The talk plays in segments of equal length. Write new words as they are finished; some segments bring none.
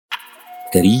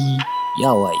Gari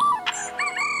ya waye.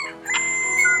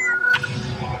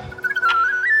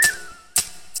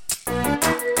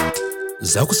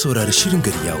 Za ku saurari shirin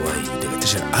Gari ya waye daga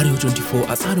tashar Arewa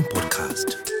 24 a tsarin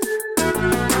podcast.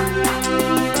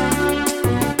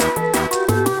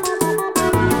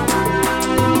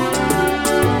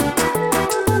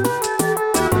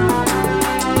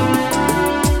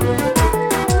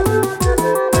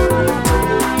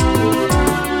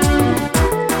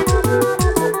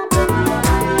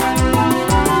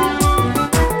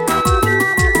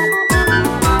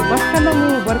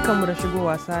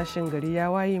 Sashen Gari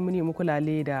ya waye muni muku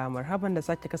lale da marhaban da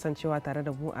sake kasancewa tare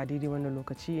da mu a daidai wannan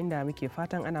lokaci inda muke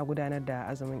fatan ana gudanar da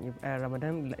azumin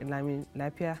Ramadan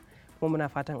lafiya, kuma muna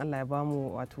fatan Allah ya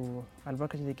bamu wato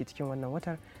albarkacin da ke cikin wannan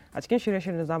watar. A cikin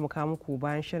shirye-shiryen da zamu kawo muku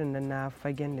bayan shirin nan na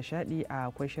fagen nishadi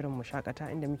akwai shirin mu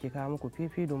shakata inda muke kawo muku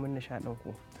fifi domin nishadin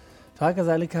ku. To haka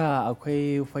zalika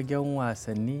akwai fagen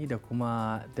wasanni da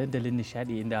kuma dandalin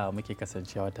nishadi inda muke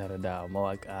kasancewa tare da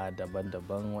mawaka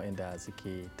daban-daban waɗanda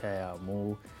suke taya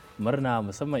mu murna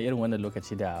musamman irin wannan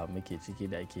lokaci da muke ciki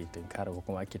da ake tunkara ko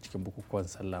kuma ake cikin bukukuwan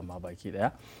sallah ma baki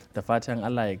daya. Da fatan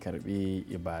Allah ya karbi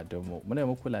ibadunmu. Muna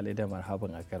muku lalai da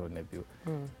marhaban a karo na biyu.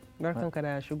 Barkanka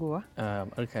da shigowa.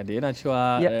 Barka da yana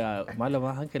cewa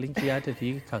malama hankalinki ya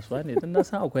tafi kasuwa ne don na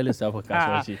san akwai lissafin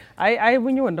kasuwanci. Ai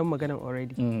mun yi wannan maganan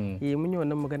already. Mun yi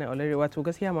wannan maganan already. Wato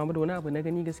gaskiya Mahmud wani abu na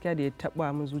gani gaskiya da ya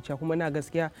taba min zuciya kuma na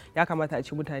gaskiya ya kamata a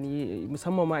ce mutane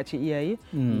musamman ma a ce iyaye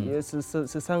su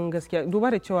san gaskiya duba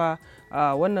da cewa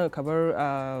wannan kamar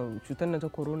cutar nan ta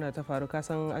corona ta faru ka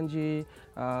san an je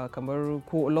kamar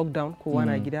ko lockdown kowa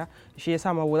na gida shi yasa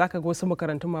ma za ka ga wasu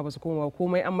makarantun ma ba su koma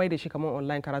komai an mai da shi kamar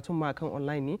online karatu ma kan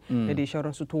online ne da dai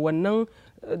sauransu. To wannan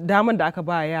daman da aka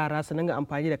ba yara su dinga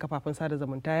amfani da kafafen sada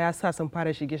zumunta ya sa sun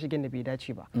fara shige-shigen da bai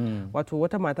dace ba. Wato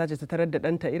wata mata ce ta tarar da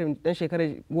ɗanta irin ɗan shekarar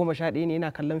 11 ne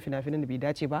yana kallon fina-finan da bai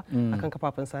dace ba akan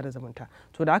kafafen sada zumunta.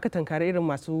 To da aka tankari irin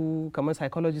masu kamar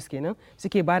psychologist kenan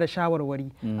suke ba da shawarwari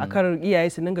akan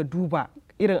iyaye su dinga duba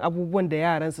irin abubuwan da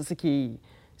yaransu suke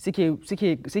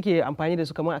amfani da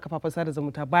su kamar a kafafen sada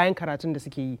zumunta bayan karatun da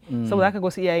suke yi, saboda haka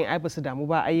wasu iyayen ai ba su damu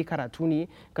ba ai karatu ne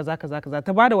kaza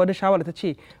ta bada wani shawara ta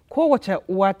ce kowace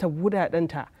uwa ta buɗe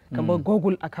ɗanta kamar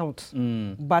Google account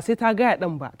ba sai ta gaya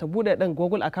ɗan ba ta buɗe ɗan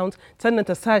Google account sannan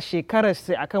ta sa shekarar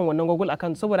sai akan wannan Google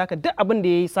account saboda haka duk abin da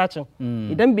ya yi sacin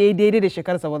idan bai yi daidai da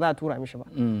shekararsa ba za a tura mishi ba.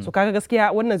 So kaga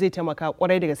gaskiya wannan zai taimaka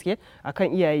kwarai da gaske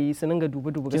akan iyaye su dinga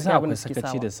dubu gaskiya abin da suke sawa.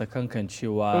 Kisa akwai sakaci da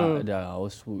sakankancewa da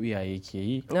wasu iyaye ke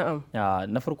yi.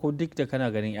 Na farko duk da kana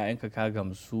ganin 'ya'yanka ka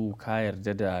gamsu ka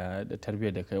yarda da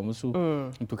tarbiyyar da kai musu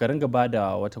to ka ringa ba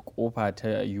da wata kofa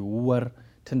ta yiwuwar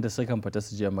tunda sukan fita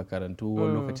su je makarantu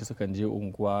wani lokaci sukan je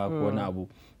unguwa ko wani abu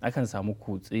akan samu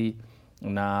kutse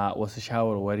na wasu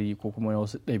shawarwari ko kuma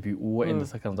wasu ɗabi'u waɗanda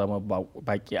sukan zama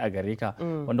baki a gare ka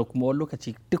wanda kuma wani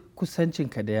lokaci duk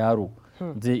kusancinka da yaro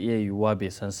zai iya yiwuwa bai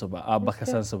san su ba baka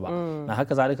san su ba. Na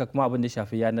haka zalika kuma abin da ya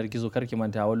shafi yanar gizo karki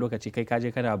manta wani lokaci kai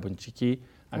kaje kana bincike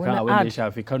akan abin da ya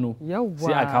shafi Kano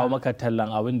sai a kawo maka tallan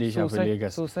abin da ya shafi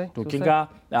Lagos. To kinga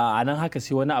a nan haka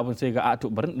sai wani abin sai ga to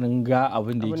bari in ga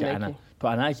abin da yake anan. To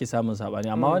ana ake samun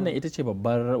sabani amma wannan ita ce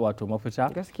babbar wato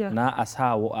mafita na a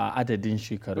sa a adadin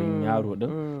shekarun yaro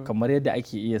din kamar yadda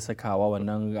ake iya sakawa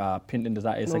wannan pin din da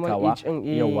za a iya sakawa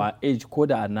yawa age ko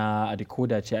da na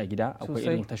decoder ce a gida akwai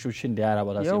irin tashoshin da yara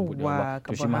ba za su iya buɗe ba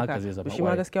to shi ma haka zai zama shi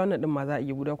ma gaskiya wannan din ma za a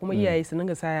iya buɗe kuma iyaye su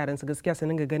dinga sa yaran su gaskiya su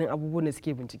dinga ganin abubuwan da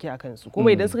suke bincike a kansu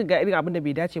kuma idan suka ga irin abin da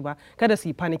bai dace ba kada su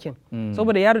yi panicking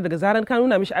saboda yaro daga zaran ka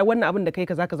nuna mishi ai wannan abin da kai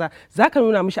kaza zaka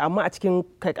nuna mishi amma a cikin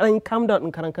karan calm down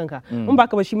din karan kanka in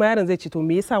baka ba shi ma yaron zai ce to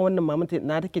me yasa wannan maman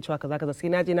na take cewa kaza sai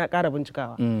na je na ƙara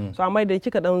bincikawa. So amma idan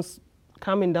kika dan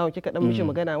calming down kika dan mishi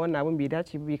magana wannan abin bai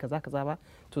dace ba kaza ba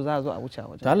to za a zo a wuce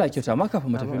wajen. To Allah ya kyauta amma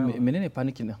kafin mu tafi menene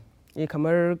panicking din?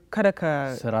 Kamar kada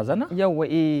ka razana? Yawa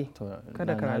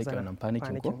kada ka razana. Wannan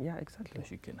panicking ko? Yeah, exactly.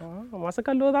 Masu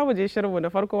kallo za mu je shirinmu na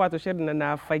farko wato shirin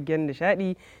na fagen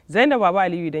nishadi. Zainab Baba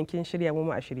Aliyu idan kin shirya mu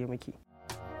a shirye muke.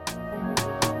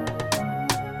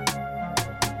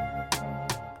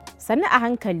 Sannu a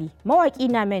hankali mawaƙi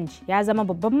Namenj ya zama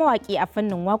babban mawaƙi a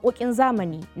fannin waƙoƙin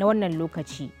zamani na wannan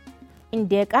lokaci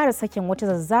inda ya ƙara sakin wata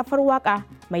zazzafar waƙa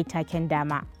mai taken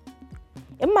dama.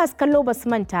 In masu kallo ba su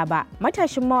manta ba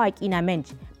matashin mawaƙi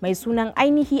Namenj mai sunan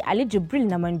ainihi Ali Jibril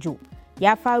na Manjo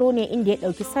ya faro ne inda ya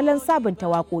ɗauki salon sabunta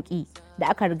waƙoƙi da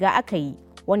aka riga aka yi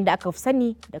wanda aka fi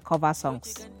sani da cover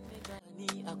songs.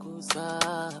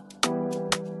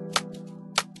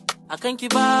 Akan ki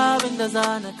babin da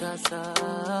za na kasa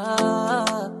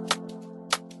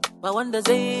ba wanda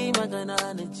zai magana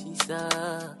na cisa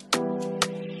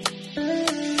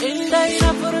inda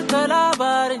ina furta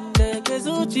labarin da ke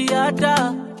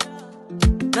zuciyata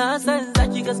na san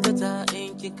zaki gaskata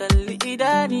in ki kalli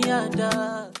idaniyata.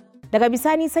 Daga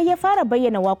bisani sai ya fara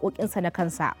bayyana waƙoƙinsa na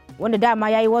kansa, wanda dama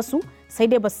ya yi wasu sai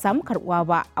dai ba su samu karɓuwa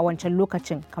ba a wancan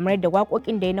lokacin, kamar yadda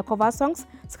waƙoƙin da ya na cover songs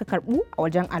suka karɓu a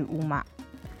wajen al'umma.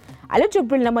 Ali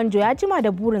Jibril na Manjo ya jima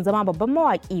da burin zama babban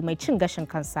mawaƙi mai cin gashin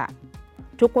kansa.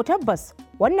 To ko tabbas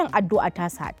wannan addu'a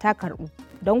tasa ta karɓu,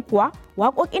 don kuwa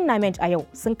waƙoƙin Namenj a yau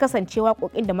sun kasance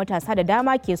waƙoƙin da matasa da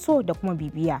dama ke so da kuma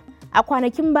bibiya. A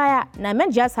kwanakin baya,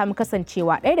 Namenj ya samu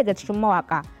kasancewa ɗaya daga cikin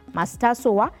mawaƙa masu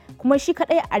tasowa kuma shi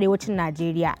kaɗai a arewacin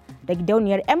Najeriya da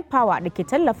gidauniyar Empower da ke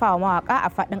tallafawa mawaƙa a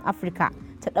faɗin Afirka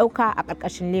ta ɗauka a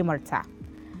ƙarƙashin lemarta.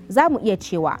 Za mu iya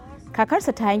cewa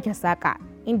kakarsa ta yanke saƙa,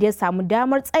 inda ya samu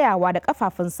damar tsayawa da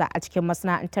ƙafafunsa a cikin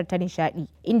masana'antar ta nishaɗi,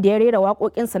 inda ya rera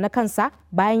waƙoƙinsa na kansa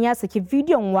bayan ya saki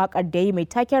bidiyon waƙar da ya yi mai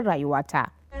taken rayuwata.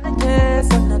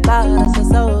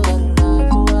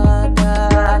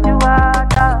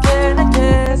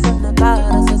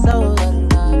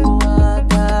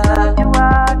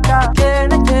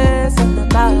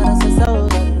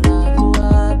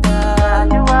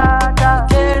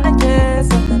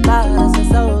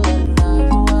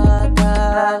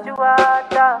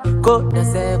 Ko da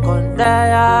sekon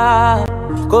daya,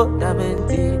 ko da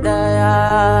minti daya,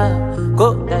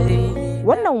 ko da yini.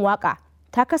 Wannan waka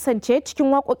ta kasance cikin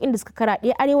waƙoƙin da suka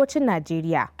karaɗe arewacin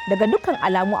Najeriya. Daga dukkan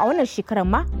alamu a wannan shekarar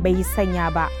ma bai yi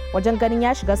sanya ba wajen ganin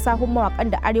ya shiga sahun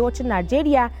mawaƙan da arewacin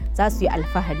Najeriya za su yi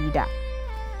alfahari da.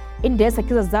 Inda ya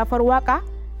saki zazzafar waka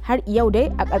har yau dai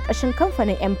a ƙarƙashin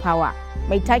kamfanin Empower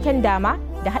mai taken Dama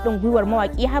da haɗin gwiwar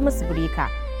mawaƙi Hamisu Breka.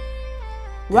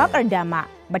 Waƙar Dama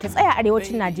bata tsaya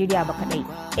arewacin Najeriya ba kaɗai,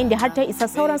 inda har ta isa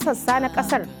sauran sassa na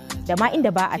ƙasar da ma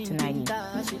inda ba a tunani.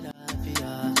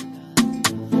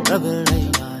 Rabin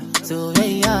raina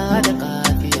soyayya da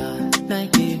kafiya na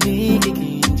ke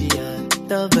miki jiya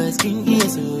tabbas kin iya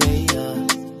soyayya.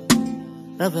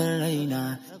 Rabin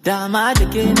raina dama da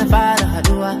ke na fara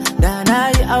haduwa da na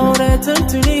yi aure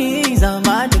tuntuni,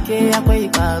 zama da ke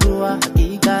akwai karuwa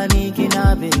hakika ni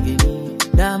kina birgini.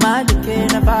 Dama da ke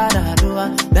na fara haduwa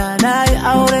da na yi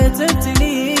aure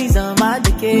tuntuni, zama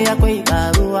da ke akwai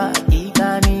karuwa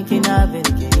hakika ni kina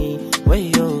birgini.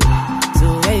 Wayo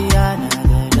soyayya na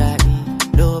da daɗi,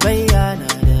 lobayya na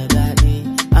da daɗi,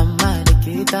 amma da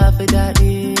ke tafi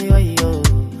daɗi. Wayo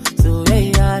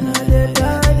soyayya na da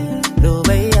daɗi,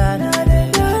 lobayya na da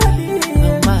daɗi,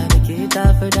 amma da ke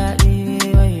tafi daɗi.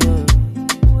 Wayo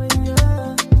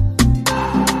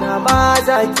na ba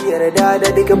za ki yarda da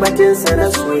duk batinsa na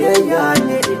soyayya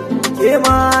ne, ke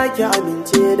ma ki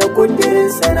amince da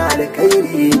kundirinsa na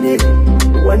alkhairi ne,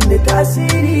 wanda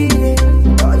tasiri ne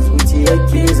ba zuciyar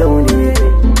ke zaune,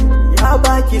 ya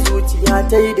baki zuciya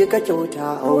ta yi duka kyauta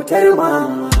autar ma,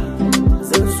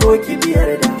 zan so ki biyar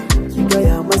da ki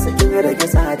gaya masa kin rage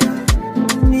tsada,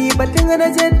 ni batun na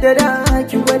jaddada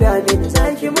ki gwada min za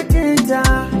ki mutunta,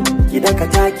 ki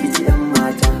dakata ki ji yan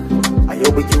mata, a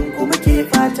yau bikin ku muke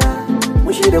fata,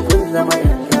 mushi da kun zama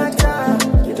yan gata,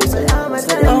 ki tausaya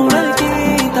masa da Aurarki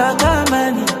ta kama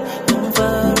ni tun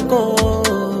farko,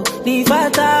 ni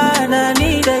fata na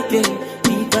ni da ke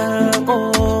ni karko,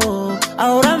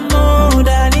 auren mu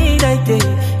da ni da ke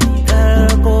ni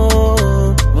karko,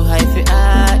 mu haifi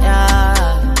 'ya'ya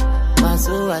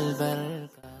masu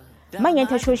albarka. Manyan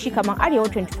tashoshi kamar Arewa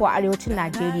 24 arewacin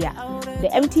Najeriya da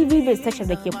MTV Base tashar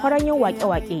da ke kwaranyin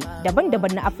wake-wake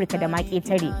daban-daban na Afirka da ma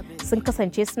ƙetare sun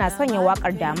kasance suna sanya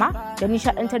waƙar Dama da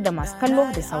nishaɗantar da masu kallo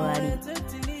da saurari.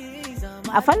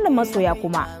 A fannin masoya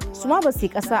kuma su ma ba su yi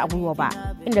ƙasa a gwiwa ba,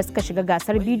 inda suka shiga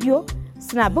gasar bidiyo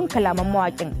suna bin kalaman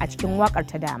mawaƙin a cikin waƙar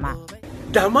ta Dama.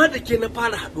 Dama da ke na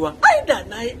fara haduwa, ai da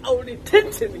na yi aure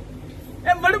tuntuni.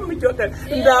 Bari mu kyautar.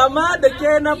 Dama da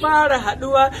ke na fara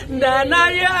haduwa, da na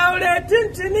yi aure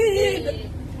tuntuni.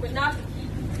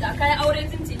 Da ka yi aure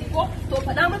tuntuni ko? To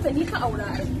faɗa mata ni ka aura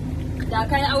ai. Da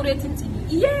ka yi aure tuntuni.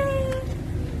 Iye!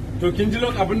 To kin ji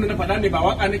lokacin abin da na faɗa ne ba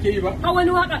waka nake yi ba? A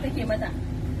wani waka kake mata.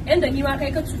 Yanda ni ma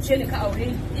kai ka cuce ni ka aure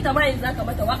ni. Ita ma yanzu zaka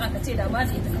mata waka ka ce da ma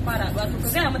zai ta ka fara haduwa. To ka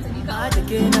gaya mata ni ka aure. Da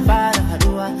ke na fara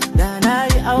haduwa, da na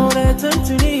yi aure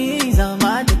tuntuni,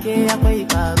 zama da ke akwai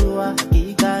karuwa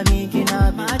hakika ni kina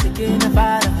bi. Da ke na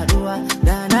fara haduwa,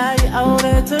 da na yi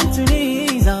aure tuntuni,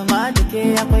 zama da ke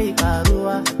akwai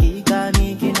karuwa hakika ni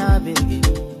kina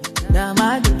birgini. Dama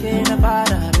da ke na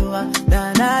fara haduwa, da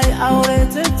na yi aure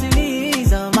tuntuni,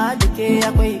 zama da ke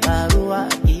akwai karuwa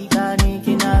hakika ni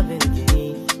kina birgini.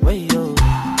 Wayo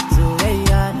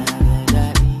soyayya na da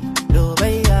daɗi,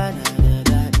 lobayya na da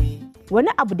daɗi. Wani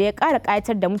abu da ya ƙara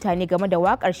ƙayatar da mutane game da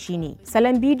waƙar shine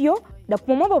salon bidiyo da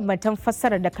kuma mabambantan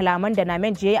fassarar da kalaman da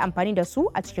Namenj ya yi amfani da su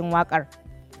a cikin waƙar.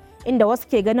 Inda wasu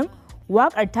ke ganin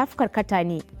waƙar ta fi karkata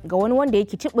ne ga wani wanda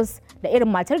yake cibis da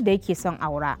irin matar da yake son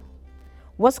aura.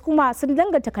 Wasu kuma sun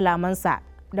danganta kalamansa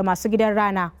da masu gidan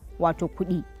rana wato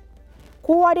kuɗi.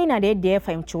 Kowa dai na da yadda ya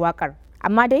fahimci waƙar,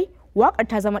 amma dai waƙar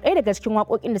ta zama ɗaya daga cikin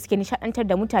waƙoƙin da suke nishaɗantar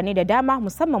da mutane da dama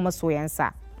musamman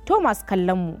masoyansa. To masu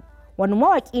kallon mu, wani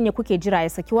mawaƙi ne kuke jira ya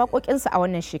saki waƙoƙinsa a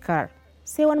wannan shekarar?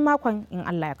 Sai wani makon in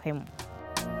Allah ya kai mu.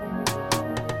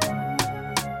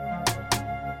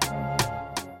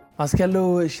 Masu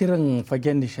kallo shirin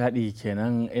fagen nishadi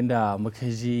kenan inda muka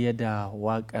ji yadda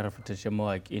wakar fitaccen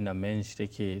mawaki na Mensch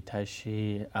take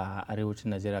tashi a arewacin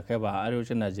Najeriya, kai ba a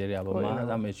arewacin Najeriya ba ma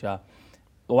za mu cewa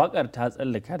wakar ta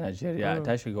tsallaka Najeriya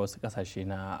ta shiga wasu kasashe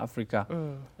na Afirka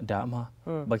dama.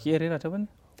 Baki iya rera ta bane?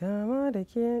 Dama da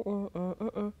ke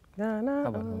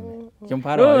kin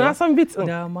fara wa na san beats din.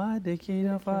 Dama da ke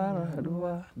na fara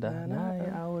haduwa da na yi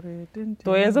aure tun.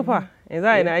 To yanzu fa yanzu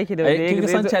a ina aiki da wanda kin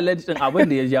san challenge din abin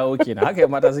da ya jawo kenan haka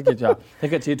mata suke cewa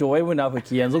suka ce to wai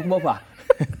munafiki yanzu kuma fa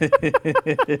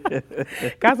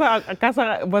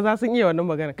kasa ba za sun iya wannan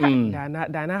magana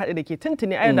da na haɗu da ke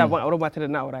tuntuni ai da ban aure ba ta da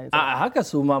na aure yanzu. A haka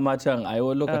su ma matan a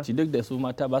yawan lokaci duk da su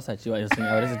mata ba sa cewa sun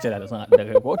aure su ce da sun haɗu da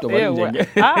kai ko to bari jenge.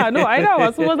 A no ai da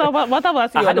wasu mata ba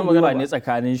su iya wannan magana ne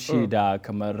tsakanin shi da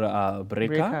kamar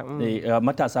breaker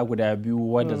matasa guda biyu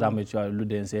wanda za mu cewa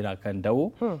ludayin sai na kan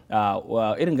dawo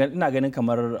irin ina ganin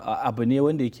kamar abu ne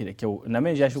wanda yake da kyau na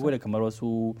men ya shigo da kamar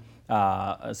wasu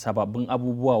sababbin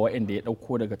abubuwa waɗanda ya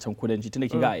ɗauko daga can kudanci tunda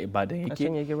kinga a Ibadan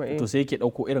yake to sai yake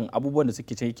ɗauko irin abubuwan da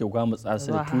suke can yake gwamutsa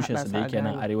su da tushen su da yake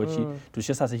nan arewaci to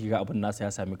shi yasa sai kiga abin nasa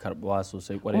ya sami karbuwa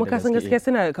sosai kwarai da gaske. Kuma kasan gaskiya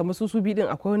suna kamar su bi din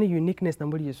akwai wani uniqueness na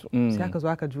murya su sai aka zo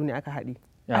aka june aka haɗi.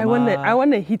 Ai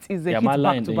wannan hit is a hit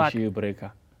back to back. Shi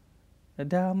breaker.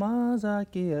 Dama za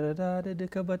ki yarda da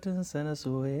duka batunsa na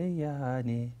soyayya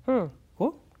ne.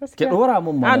 Ko? Ke dora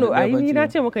mun ma. Ano ai ni na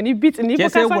ce maka ni beats ni fa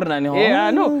sai gurna ne.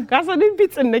 No ka san ni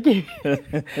beats din nake.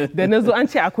 Da nazo an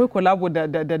ce akwai collabo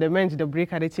da Mensch da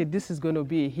breaker da ce this is going to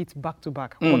be a hit back to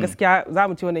back. Kuma gaskiya za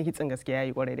mu ce wannan hit din gaskiya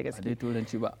yayi kwarai da gaske. Dai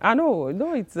turanci ba. No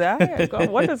it's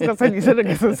wanda suka sani sun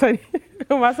daga sun sani.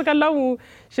 Masu kallon mu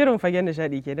shirin fagen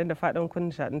nishadi ke dan da faɗin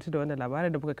kun nishadantu da wannan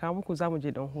labarin da muka kawo muku za mu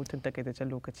je dan hutun takaitaccen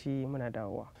lokaci muna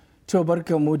dawowa. To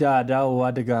barkanmu da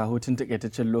dawowa daga hutun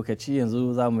takaitaccen lokaci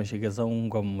yanzu za mu shiga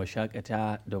zangon mu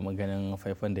shakata domin ganin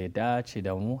faifan da ya dace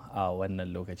da mu a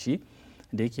wannan lokaci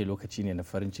da yake lokaci ne na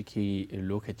farin ciki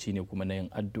lokaci ne kuma na yin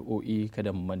addu'o'i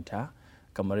kada mu manta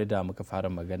kamar yadda muka fara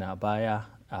magana baya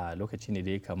a lokaci ne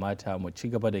da ya kamata mu ci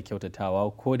gaba da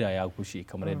kyautatawa ko da ya kushe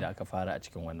kamar yadda aka fara a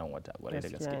cikin wannan wata kwarai da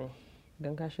gaske.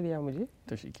 Idan ka shirya mu je?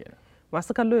 To shikenan.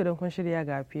 Masu kallo idan kun shirya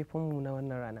ga fefanmu na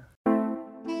wannan rana.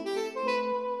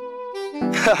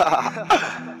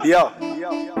 Yo,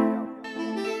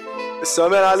 so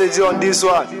man, I'll let you on this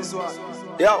one.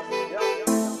 Yo.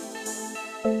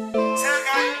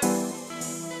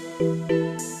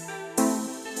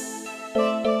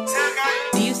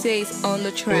 You say it's on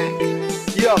the track.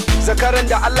 Yo, zakaran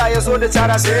da Allah ya so da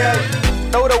cara sai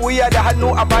yayi. Daura wuya da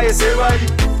hannu a baya sai bayi.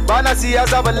 Bana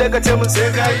siyasa balle ka ce mun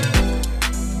sai kai.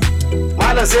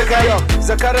 Malam sai kai. Yo,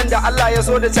 zakaran da Allah ya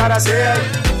so da cara sai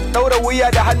yayi. Daura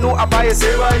wuya da hannu a baya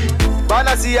sai bayi.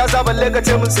 Bana siyasa balle ka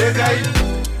ce mun sai kai.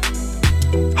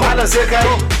 Malam sai kai.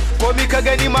 Komi ka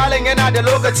gani malam yana da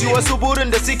lokaci wasu burin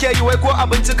da suke yi wai ko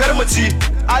abinci kar mu ci.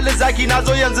 Ali zaki na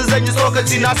zo yanzu zan yi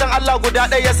tsokaci na san Allah guda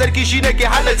ɗaya sarki shine ke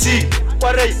hana ci.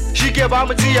 Kwarai shi ke ba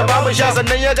mu ci ya ba mu sha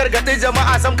sannan ya gargaɗi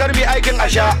jama'a sam kar mi aikin a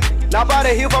sha. Na fara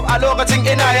hip hop a lokacin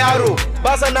ina yaro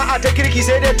ba sana'a ta kirki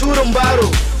sai dai turin baro.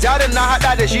 Jarin na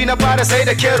hada da shi na fara sai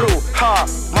da kero. Ha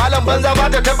malam banza ba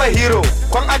ta taba hero.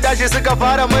 Kwan adashi suka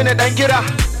fara mini dan kira.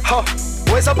 Ha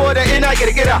wai saboda ina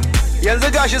kirkira.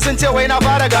 Yanzu gashi sun ce wai na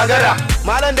fara gagara.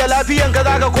 Malam da lafiyan ka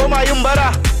zaka koma yin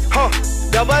bara. Ha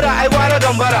da bara ai gwara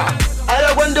gambara. Ai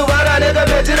ragon dubara ne ga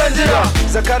mai jiran jira.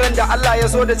 Zakaran da Allah ya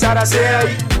so da cara sai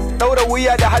yayi. Daura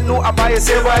wuya da hannu a baya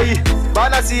sai bayi.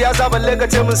 Bana siyasa balle ka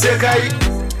ce mun sai kai.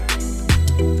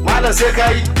 Malam sai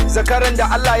kai. Zakaran da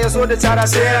Allah ya so da cara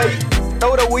sai yayi.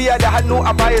 Daura wuya da hannu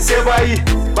a baya sai bayi.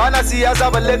 Bana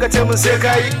siyasa balle ka ce mun sai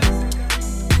kai.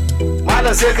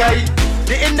 Malam sai kai.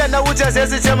 Duk inda na wuce sai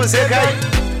su ce mun sai kai.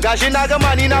 Gashi na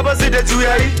gama ni na basu da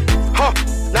juyayi. Ha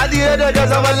na dire daga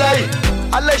zaman layi.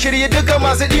 Allah shirye dukkan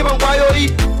masu ɗiban kwayoyi.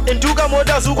 In tuka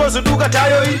mota su ko su tuka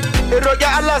tayoyi. In roƙi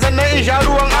Allah sannan in sha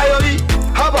ruwan ayoyi.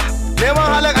 Haba neman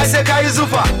halak ai sai kayi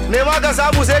zufa. Nema ka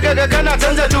samu sai kaga kana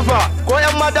canza tufa. Ko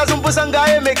yan mata sun fi son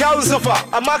gaye mai kyawun sufa.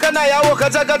 Amma kana yawo ka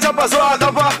faso a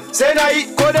kafa. Sai na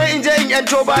yi ko dai in je in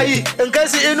yanto bayi. In kai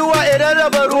su inuwa in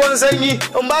rarraba ruwan sanyi.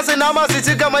 In ba su nama su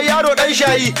ci kamar yaro dan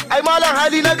shayi. Ai malam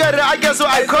hali na gari ake so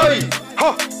ai koyi.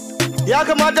 ya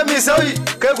kamata mai sauyi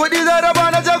kai kuɗi zan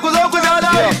raba na je ku zo ku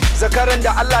zalaye zakaran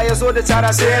da Allah ya so da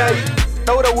cara sai yayi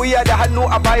daura wuya da hannu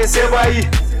a baya sai bayi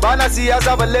bana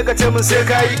siyasa balle ka ce mun sai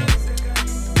kai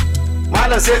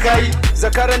malam sai kai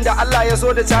zakaran da Allah ya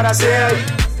so da cara sai yayi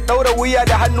daura wuya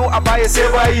da hannu a baya sai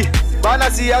bayi bana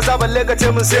siyasa balle ka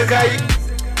ce mun sai kai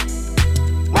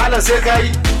malam sai kai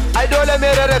ai dole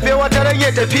mai rarrafe wata ran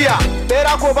ya tafiya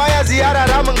bera ko baya ziyara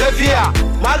ramin gafiya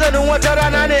maganin wata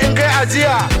rana ne in kai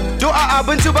ajiya du'a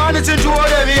abinci bani cin tuwo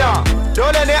da miya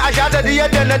dole ne a shata duk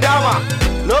yadda na dama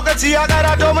lokaci ya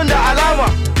karato min da alama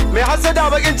mai hasada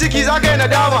bakin ciki za ka yi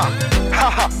nadama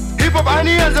hip hop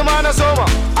ani yanzu ma na soma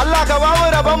Allah ka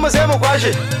bamu rabon mu sai mu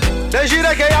kwashe dan shi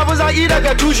da ke ya fi zaki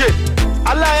daga tushe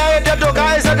Allah ya yarda to ka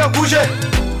isa ka kushe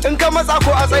in ka matsa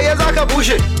ko a tsaye za ka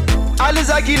bushe Ali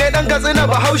zaki ne dan katsina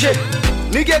bahaushe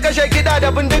ni ke kashe kida da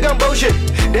bindigan baushe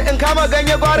da in kama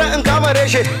ganye gwara in kama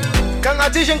reshe kan a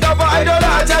ci shinkafa ai dole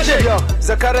a tashe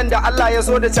zakaran da Allah ya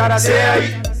so da cara sai yayi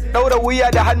daura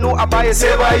wuya da hannu a baya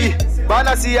sai bayi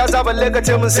bana siyasa balle ka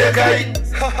ce mun sai kai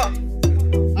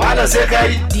malam sai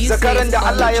kai zakaran da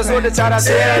Allah ya so da cara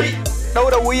sai yayi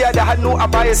daura wuya da hannu a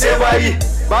baya sai bayi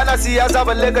bana siyasa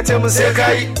balle ka ce mun sai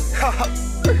kai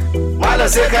malam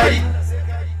sai kai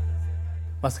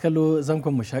masu kallo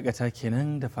zangon mu shakata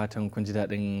kenan da fatan kun ji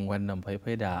daɗin wannan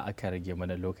faifai da aka rage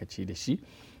mana lokaci da shi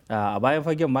a bayan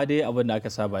fagen ma dai abin da aka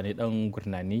saba ne dan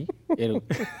gurnani irin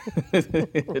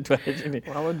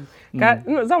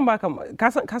zan baka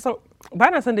kasan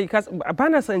bana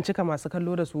son in cika masu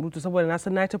kallo da surutu saboda na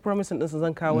san na ta promising din su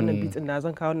zan kawo wannan beat din na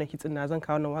zan kawo wannan hit din na zan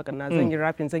kawo wannan waƙar na zan yi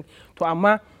rapping zan to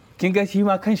amma kin ga shi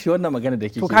ma kan shi wannan magana da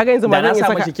kike to kaga yanzu ma zan iya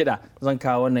saka kiɗa zan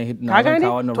kawo wannan hit na zan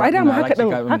kawo wannan to ai da mu haka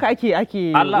din haka ake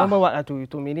number waka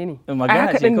to menene ai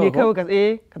haka din ne kawai ka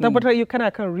ka tabbatar kana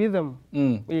kan rhythm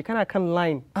kana kan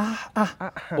line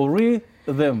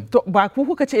rhythm to ba ku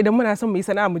kuka ce idan muna son mu yi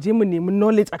sana'a mu je mu nemi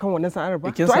knowledge akan wannan sana'ar ba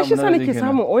to ai shi sa nake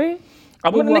samun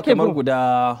abubuwa kamar guda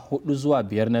 4 zuwa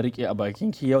 5 na rike a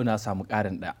bakin ki yau na samu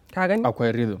karin ɗaya. Ka gani?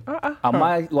 Akwai rhythm.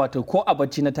 Amma wato ko a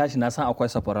bacci na tashi na san akwai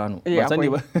soprano. Ba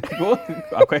sani ba.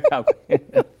 Akwai.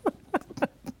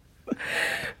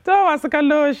 To masu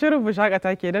kallo shirin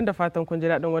bushakata ke dan da fatan kun ji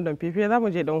daɗin wannan fifiya za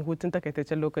mu je dan hutun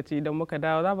takaitaccen lokaci idan muka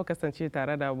dawo za mu kasance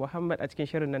tare da Muhammad a cikin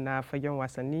shirin nan na fagen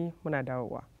wasanni muna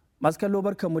dawowa. Masu kallo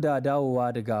barkanmu da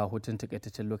dawowa daga hutun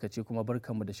takaitaccen lokaci kuma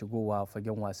barkanmu da shigowa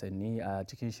fagen wasanni a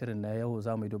cikin shirin na yau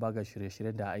za mu yi duba ga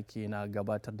shirye-shiryen da ake na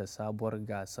gabatar da sabuwar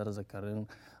gasar zakarin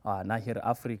nahiyar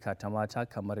Afirka ta mata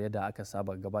kamar yadda aka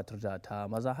saba gabatar da ta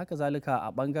maza haka zalika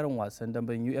a bangaren wasan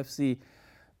damben UFC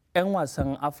 'yan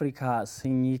wasan Afirka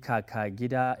sun yi kaka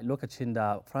gida lokacin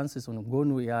da Francis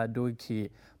Ngannou ya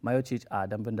doke Miocic a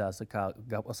dambin da suka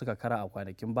kara a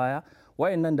kwanakin baya.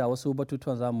 Wayannan da wasu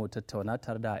batutuwan za mu tattauna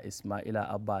tare da Ismaila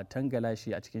Abba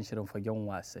Tangalashi a cikin shirin fagen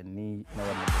wasanni na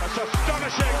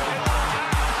wannan.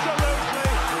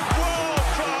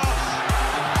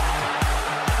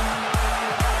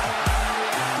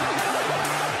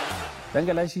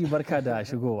 Dangalashi barka da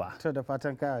shigowa. To da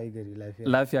fatan ka yi gari lafiya.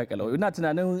 Lafiya kalau. Ina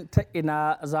tunanin ta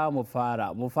ina za mu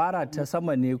fara. Mu fara ta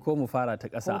sama ne ko mu fara ta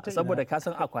ƙasa? Saboda ka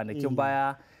san a kwanakin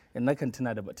baya na kan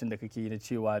tuna da batun da kake yi na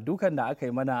cewa dukan da aka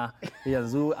yi mana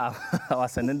yanzu a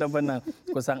wasannin damben nan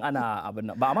kusan ana abin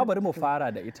nan. Ba amma bari mu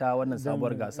fara da ita wannan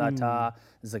sabuwar gasa ta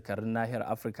zakarin nahiyar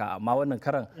Afirka amma wannan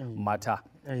karan mata.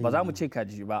 Ba za mu ce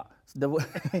kaji ba.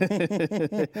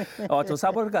 Wato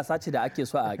sabuwar gasa ce da ake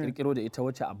so a kirkiro da ita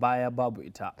wacce a baya babu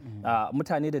ita.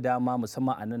 Mutane da dama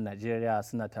musamman a nan Najeriya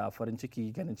suna ta farin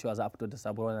ciki ganin cewa za a fito da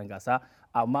sabuwar wannan gasa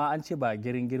amma an ce ba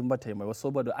girin ba ta yi mai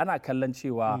wasu saboda ana kallon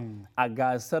cewa a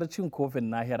gasar cin kofin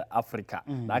nahiyar Afirka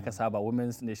da aka saba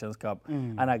Women's Nations Cup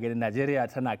ana ganin Najeriya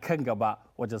tana kan gaba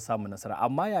wajen samun nasara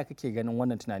amma ya kake ganin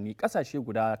wannan tunani kasashe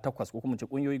guda 8 ko kuma ce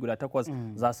kungiyoyi guda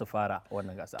 8 za su fara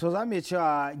wannan gasa. To za mu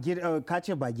cewa ka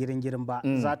ce ba girin ba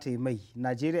za ta yi mai.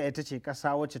 Najeriya ita ce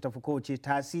kasa wacce ta fi kowace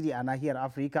tasiri a nahiyar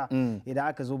Afirka idan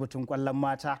aka zo batun kwallon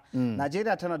mata.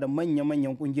 Najeriya tana da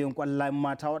manya-manyan kungiyoyin kwallon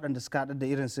mata waɗanda suka haɗa da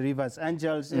irin su Rivers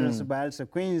Angels, irin su Bayelsa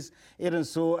Queens, irin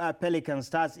su Pelican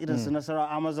Stars, irin su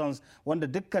Nasarawa Amazons wanda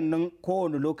dukkanin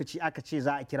kowane lokaci aka ce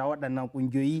za a kira waɗannan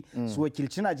kungiyoyi su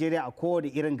wakilci Najeriya a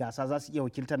kowane irin gasa za su iya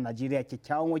wakiltar Najeriya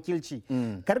kyakkyawan wakilci.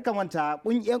 Kar ka manta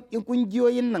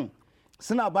kungiyoyin nan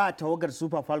suna ba tawagar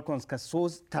Super Falcons kaso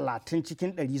 30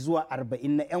 cikin 100 zuwa 40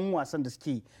 na 'yan wasan da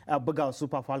suke buga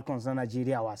Super Falcons na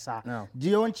Najeriya wasa.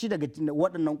 Yawanci daga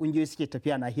waɗannan kungiyoyi suke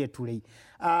tafiya nahiyar Turai.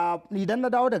 Idan na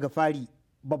dawo daga fari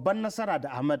babban nasara da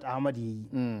Ahmad ya yi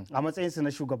a matsayinsa na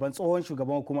tsohon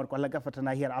shugaban hukumar kwallon kafa ta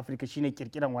nahiyar Afirka shine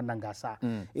kirkiran wannan gasa.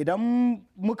 Idan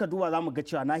muka duba za mu ga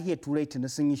cewa nahiyar Turai tuni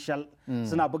sun yi shal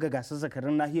suna buga gasar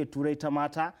zakarin nahiyar turai ta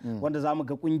mata wanda za mu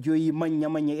ga kungiyoyi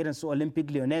manya-manya irin su Olympic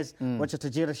Lyonnais wacce ta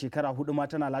jera shekara 4 ma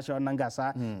tana lashe wannan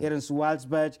gasa, irin su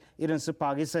Wolfsburg, irin su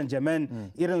Paris Saint-Germain,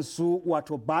 irin su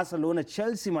wato Barcelona,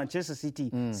 Chelsea, Manchester City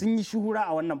sun yi shuhura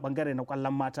a wannan bangare na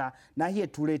kwallon mata. Nahiyar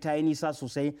turai ta yi nisa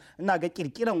sosai. Ina ga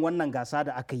kirkiran wannan gasa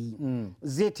da aka yi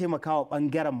zai taimaka wa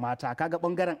bangaren mata. Kaga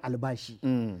bangaren albashi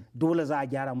dole za a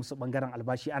gyara musu bangaren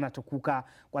albashi. Ana ta kuka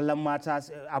kwallon mata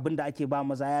abinda ake ba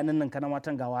maza yanin nan kana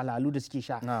matan ga wahalhalu da suke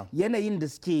sha, yanayin da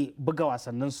suke buga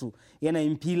wasannin su,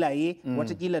 yanayin filaye.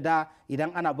 Watakila da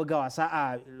idan ana buga wasa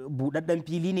a budadden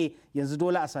fili ne, yanzu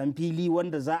dole a sami fili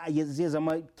wanda zai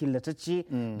zama killatacce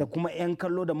da kuma 'yan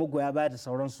kallo da magoya baya da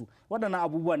sauransu. Waɗannan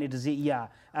abubuwa ne da zai iya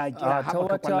haɓaka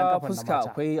kwallon kafa na fuska mata.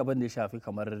 akwai abin da ya shafi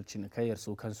kamar cinikayyar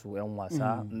su kansu 'yan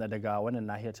wasa na daga wannan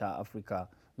nahiyar ta Afirka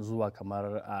zuwa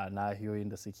kamar a nahiyoyin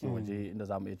da suke waje, inda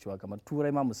za mu iya cewa kamar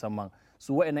turai ma musamman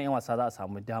su wa'annan 'yan wasa za a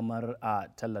samu damar a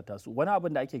tallata su. Wani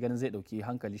abin da ake ganin zai dauki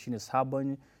hankali shine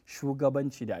sabon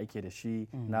shugabanci da ake da shi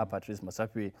na Patrice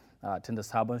Motsepe, tunda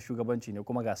sabon shugabanci ne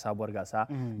kuma ga sabuwar gasa.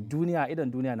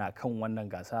 Idan duniya na kan wannan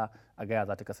gasa a gaya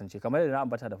za ta kasance kamar yadda na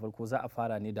ambata da farko, za a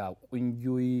fara ne da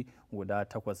kungiyoyi guda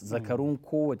 8 zakarun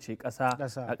kowace kasa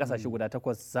a kasashe guda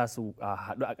 8 za su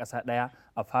haɗu a ƙasa ɗaya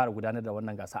a fara gudanar da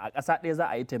wannan gasa. A ƙasa ɗaya za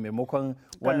a yi ta maimakon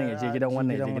wannan ya je gidan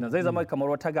wannan ya je gidan, zai zama kamar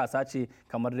wata gasa ce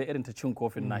kamar da irin ta cin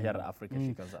kofin nahiyar Afirka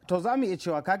shi kansa. To za mu iya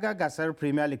cewa kaga gasar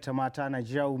Premier League ta mata,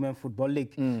 Nigeria Women Football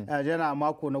League yana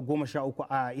mako na 13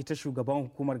 a ita shugaban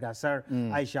hukumar gasar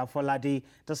Aisha Folade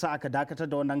ta sa aka dakatar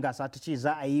da wannan gasa, ta ce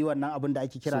za a yi wannan abin da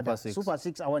ake kira da Super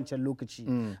 6 a wancan lokaci.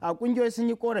 A kungiyoyi sun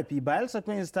yi korafi. Bayelsa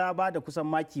Queens ta ba da kusan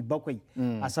maki 7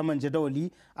 a saman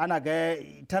jadawali.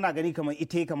 Tana gani kamar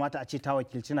ita ya kamata a ce ta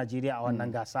wakilci Najeriya a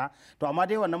wannan gasa. To amma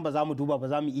dai wannan ba za mu duba ba,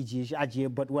 za mu ajiye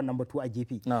wannan batu a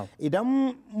gefe.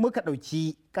 Idan muka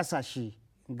ɗauki ƙasashe,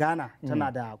 Ghana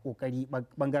tana da kokari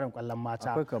bangaren kwallon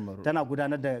mata, tana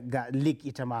gudanar da league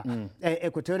ita ma.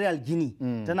 Equatorial Guinea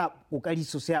tana kokari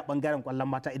sosai a bangaren kwallon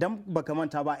mata. Idan baka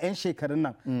manta ba 'yan shekarun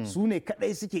nan su ne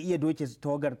kadai suke iya doke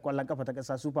tawagar kwallon kafa ta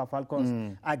kasa Super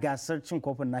Falcons a gasar cin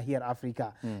kofin nahiyar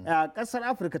Afirka. Kasar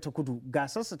Afirka ta kudu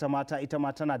gasarsa ta mata ita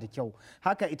ma tana da kyau.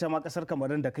 Haka ita ma kasar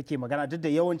Cameroon da kake magana, duk da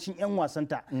yawancin 'yan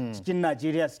wasanta cikin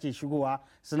Najeriya suke shigowa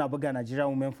suna buga Nigeria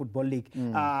Women Football League.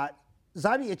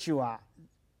 Za mu iya cewa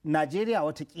Najeriya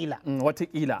watakila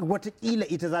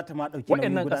ita za ta ma dauki nauyin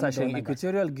gudanar da wannan kasashen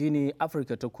Equatorial Guinea,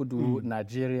 Afirka ta kudu,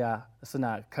 Najeriya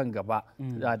suna kan gaba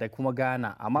da kuma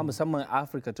Ghana, amma musamman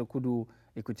Afirka ta kudu,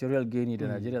 Equatorial Guinea da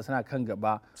Najeriya suna kan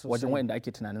gaba wajen wanda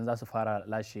ake tunanin za su fara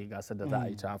lashe gasar da za a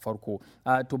yi ta farko.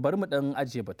 To bari mu dan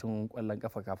ajiye batun kwallon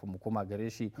kafa kafin mu koma gare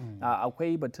shi.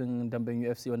 Akwai batun damben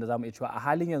UFC wanda za mu iya cewa a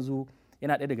halin yanzu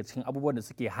yana ɗaya daga cikin abubuwan da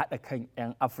suke haɗa kan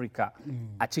 'yan Afirka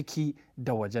a ciki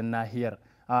da wajen nahiyar.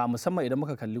 Musamman idan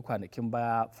muka kalli kwanakin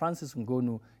baya, Francis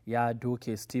Ngannou ya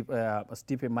doke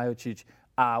Stipe Miocic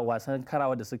a wasan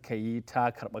karawa da suka yi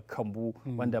ta karɓar kambu,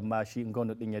 wanda ma shi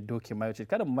Ngannou din ya doke Miocic.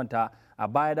 Kada mu manta a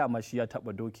baya da ma shi ya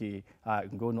taɓa doke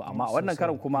Ngannou, amma a wannan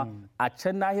karan kuma a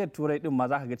can nahiyar turai din ma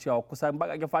za ka ga cewa kusan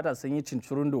baƙaƙen fata sun yi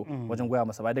cincirundo wajen goya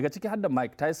masa baya, daga ciki har da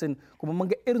Mike Tyson. Kuma mun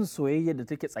ga irin soyayya da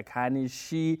take tsakanin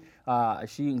shi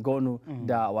Ngannou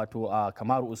da wato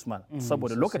Kamaru Usman,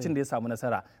 saboda lokacin da ya samu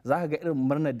nasara za ka ga irin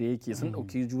murnar da yake, sun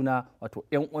ɗauki juna wato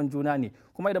 'yan uwan juna ne.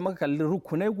 Kuma idan muka kalli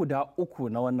rukunai guda 3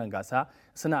 na wannan gasa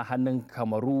suna hannun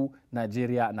Kamaru,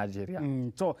 Najeriya.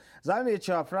 To za mu iya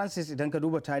cewa Francis idan ka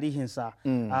duba tarihinsa,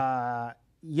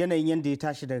 yanayin yadda ya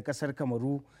tashi daga kasar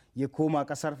Kamaru ya koma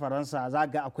kasar Faransa, za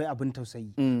ga akwai abin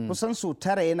tausayi. Kusan so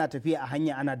 9 yana tafiya a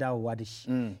hanya ana dawowa da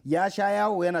shi. Ya sha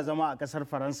yawo yana zama a kasar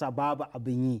Faransa babu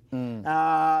abin yi.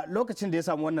 Lokacin da ya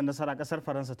samu wannan nasara, kasar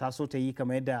Faransa ta so ta yi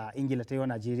kamar yadda Ingila ta yi wa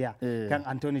Najeriya kan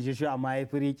Anthony Joshua, amma ya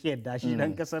firi yadda shi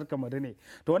dan kasar Kamaru ne.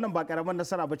 To wannan ba karamar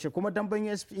nasara bace. Kuma damben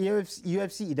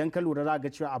UFC idan ka lura za ga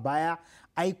cewa a baya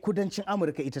ai kudancin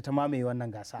Amurka ita ta mamaye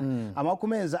wannan gasa, amma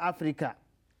kuma yanzu Afirka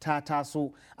ta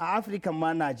taso. A Afirka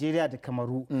ma Najeriya da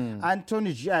Kamaru, Anthony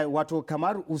wato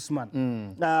Kamaru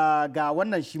Usman, ga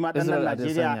wannan shi ma dan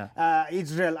Najeriya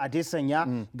Israel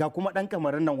Adesanya, ga kuma dan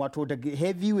Kamarun nan wato da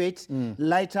heavyweight,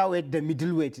 lighterweight da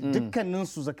middleweight, dukkanin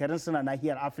su zakarin suna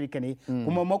nahiyar Afirka ne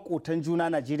kuma makotan juna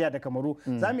Najeriya da Kamaru.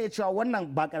 Za mu iya cewa wannan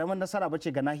ba karaman nasara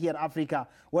bace ga nahiyar Afirka,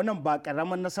 wannan ba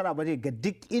karaman nasara bace ga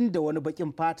duk inda wani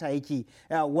bakin fata yake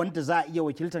wanda za a iya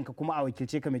wakiltanka kuma a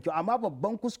wakilce ka mai kyau. Amma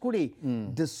babban kuskure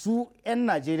da su 'yan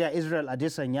Najeriya Israel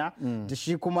Adesanya da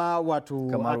shi kuma wato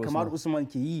Kamaru Usman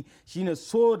ke yi shine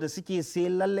so da suke sai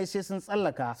lallai sai sun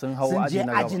tsallaka sun je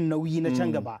ajin nauyi na can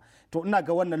gaba. to ina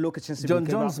ga wannan lokacin su John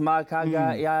Jones ma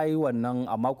kaga ya yi wannan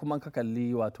amma kuma ka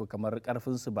kalli wato kamar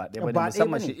karfin su ba ɗaya ba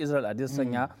musamman shi Israel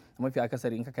Adesanya mafi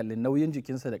akasari in ka kalli nauyin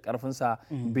jikinsa da karfin sa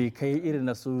bai kai irin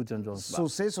na su John Jones ba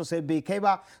sosai bai kai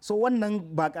ba so wannan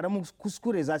ba karamin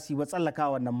kuskure za su yi ba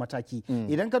tsallaka wannan mataki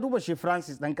idan ka duba shi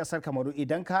Francis dan kasar Kamaru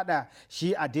idan ka hada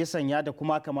shi Adesanya da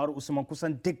kuma Kamaru Usman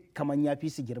kusan duk kaman ya fi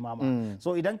su girma ma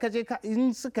so idan ka je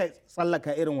in suka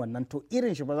tsallaka irin wannan to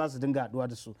irin shi ba za su dinga haduwa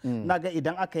da su na ga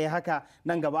idan aka yi haka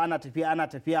nan gaba ana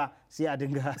tafiya sai a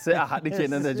dinga sai a haɗu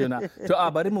kenan da juna to a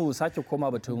bari mu sake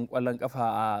koma batun kwallon kafa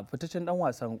a fitaccen dan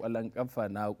wasan kwallon kafa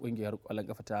na kungiyar kwallon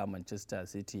kafa ta Manchester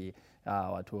City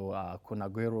wato Kun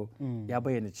Aguero ya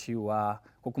bayyana cewa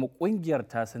ko kuma kungiyar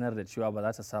ta sanar da cewa ba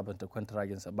za ta sabunta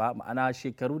kwantaraginsa ba ma'ana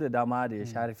shekaru da dama da ya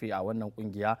shafe a wannan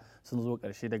kungiya sun zo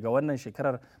karshe daga wannan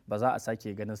shekarar ba za a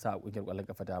sake ganin sa a kungiyar kwallon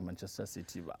kafa ta Manchester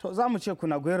City ba to za mu ce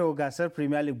Kun Aguero gasar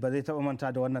Premier League ba zai taba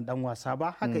manta da wannan dan wasa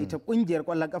ba haka ita kungiyar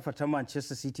kwallon kafa ta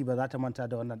Manchester City ba za ta manta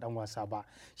da wannan dan wasa ba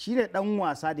shi ne dan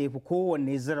wasa da ya fi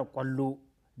kowanne zira kwallo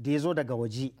da ya zo daga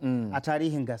waje a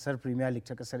tarihin gasar Premier League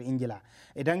ta kasar Ingila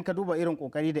idan ka duba irin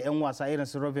kokari da 'yan wasa irin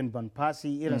su Robin van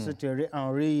Persie irin su Thierry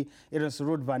Henry irin su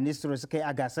Ruud van Nistelrooy suka yi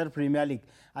a gasar Premier League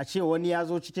a ce wani ya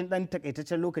zo cikin dan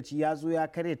takaitaccen lokaci ya zo ya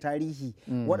kare tarihi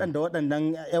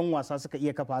waɗannan 'yan wasa suka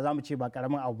iya kafa za mu ce ba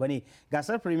karamin abu bane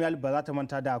gasar Premier League ba za ta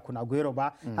manta da Kun Aguero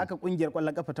ba haka kungiyar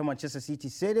kwallon kafa ta Manchester City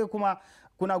sai dai kuma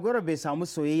Kun Aguero bai samu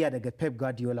soyayya daga Pep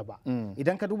Guardiola ba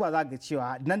idan ka duba za ga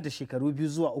cewa nan da shekaru 2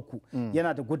 zuwa 3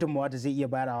 yana da gudunmawa da zai iya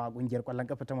bayarwa a kungiyar kwallon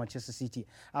kafa ta Manchester City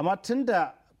amma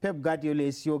tunda Pep Guardiola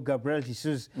ya siyo Gabriel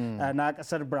Jesus na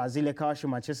kasar Brazil ya kawo shi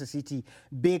Manchester City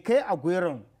bai kai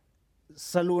Aguero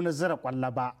salo na zira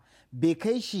kwalla ba bai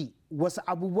kai shi wasu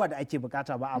abubuwa da ake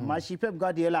bukata ba amma shi Pep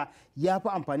Guardiola ya fi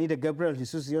amfani da Gabriel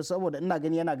Jesus yau saboda ina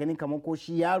gani yana ganin kamar ko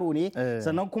shi yaro ne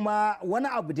sannan kuma wani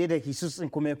abu dai da Jesus din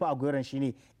kuma ya fi Aguero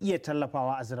shine iya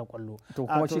tallafawa a zira kwallo to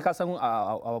kuma shi ka san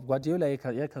Guardiola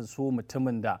yakan so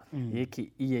mutumin da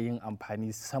yake iya yin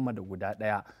amfani sama da guda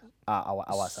daya a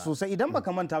wasa sosai idan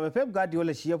baka manta ba Pep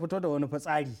Guardiola shi ya fito da wani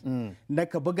fatsari na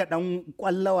ka buga dan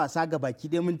kwallo wasa ga baki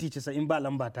ɗaya minti 90 ba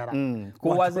lamba tara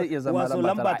kowa zai iya zama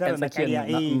lamba tara na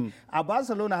ƙarya a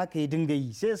Barcelona haka ya dinga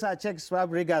yi sai sa Cesc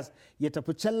Fabregas ya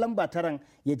tafi can lamba taran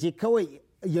ya je kawai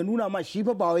ya nuna ma shi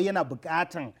fa ba wai yana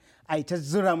bukatan ai ta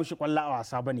zira mishi kwallo a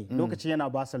wasa bane lokacin yana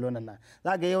Barcelona nan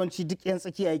za ga yawanci duk yan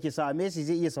tsakiya yake sa Messi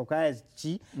zai iya sauka ya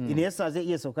ci Iniesta zai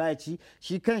iya sauka ya ci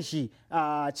shi kanshi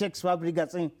Cesc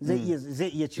Fabregas din zai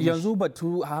iya ci yanzu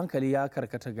batu hankali ya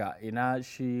karkata ga ina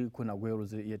shi Kun Aguero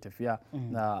zai iya tafiya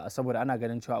saboda ana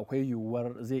ganin cewa akwai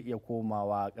yiwuwar zai iya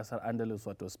komawa kasar Andalus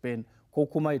wato Spain ko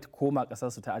kuma ya koma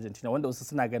kasarsu ta Argentina wanda wasu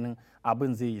suna ganin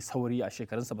abin zai yi sauri a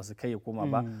shekarunsa ba su kai ya koma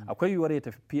ba akwai yiwuwar ya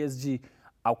tafi PSG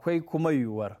akwai kuma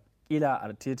yiwuwar kila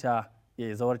Arteta ya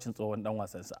yi zawarcin tsohon dan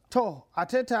wasansa. To,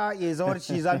 Arteta ya yi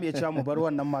zawarci za mu iya cewa mu bar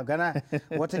wannan magana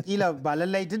watakila ba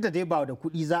lallai duk da dai ba da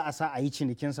kuɗi za a sa a yi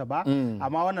cinikinsa ba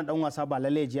amma wannan dan wasa ba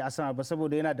lallai je Arsenal ba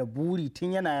saboda yana da buri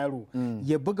tun yana yaro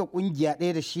ya buga kungiya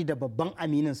ɗaya da shi da babban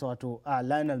amininsa wato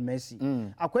Lionel Messi.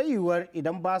 Akwai yiwuwar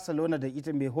idan Barcelona da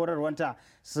ita mai horarwanta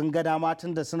sun ga dama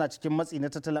tun da suna cikin matsi na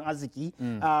tattalin arziki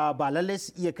ba lallai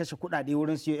su iya kashe kuɗaɗe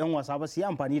wurin siyo 'yan wasa ba su yi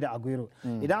amfani da Aguero.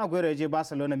 Idan Aguero ya je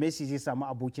Barcelona Messi zai samu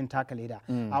abokin taka leda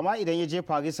amma idan ya je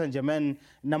Paris Saint-Germain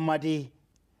nan ma dai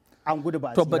an gudu ba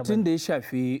a to batun da ya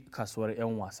shafi kasuwar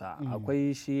 'yan wasa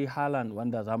akwai shi Haaland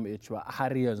wanda za mu iya cewa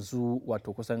har yanzu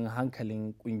wato kusan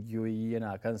hankalin kungiyoyi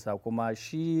yana kansa kuma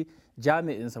shi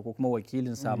jami'insa ko kuma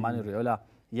wakilinsa Manu Raiola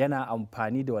yana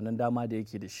amfani da wannan dama da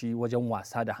yake da shi wajen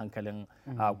wasa da hankalin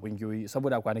kungiyoyi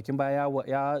saboda kwanakin baya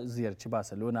ya ziyarci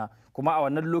Barcelona kuma a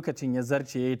wannan lokacin ya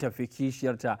zarce ya tafi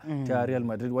kishiyarta ta Real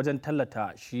Madrid wajen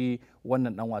tallata shi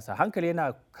wannan dan wasa hankali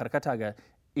yana karkata ga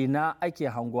ina ake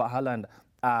hango Haaland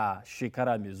a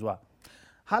shekara mai zuwa.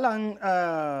 Haaland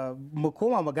mu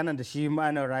koma maganar da shi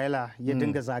Manu Raiola ya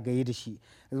dinga zagaye da shi.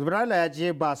 Raiola ya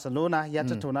je Barcelona ya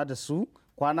tattauna da su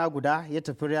kwana guda ya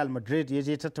tafi Real Madrid ya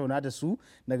je tattauna da su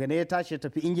daga ne ya tashi ya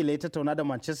tafi Ingila ya tattauna da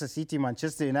Manchester City,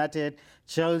 Manchester United,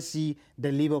 Chelsea da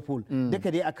Liverpool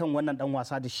duka dai akan wannan dan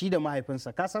wasa da shi da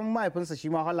mahaifinsa ka san mahaifinsa shi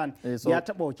ma Holland ya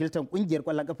taba wakiltar kungiyar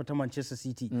kwallon kafa ta Manchester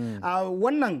City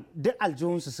wannan duk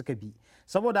aljihunsu suka bi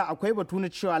saboda akwai batu na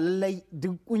cewa lallai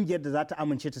duk kungiyar da za ta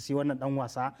amince ta sai wannan dan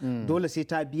wasa dole sai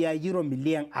ta biya euro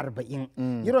miliyan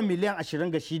 40 euro miliyan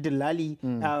 20 ga shi Dillali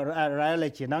Raiola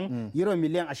kenan euro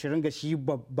miliyan 20 ga shi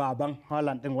baban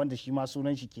Haaland din wanda shi ma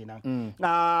sunan shi kenan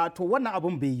to wannan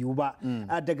abun bai yiwu ba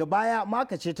daga baya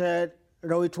maka ce ta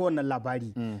rawaito wannan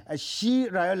labari. Shi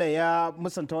Rayola ya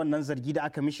musanta wannan zargi da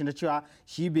aka mishi na cewa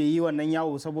shi bai yi wannan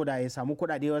yawo saboda ya samu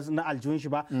kuɗaɗe na aljihun shi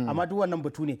ba, amma duk wannan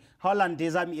batu ne. Holland dai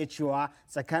za mu iya cewa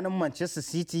tsakanin Manchester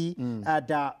City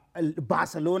da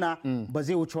Barcelona ba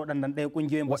zai wuce waɗannan ɗaya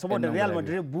ƙungiyoyin ba, saboda Real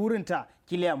Madrid burinta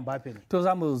Kylian Mbappe ne. To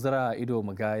za mu zira ido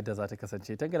mu ga yadda za ta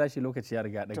kasance. Ta gala shi lokaci ya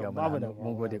riga daga mana.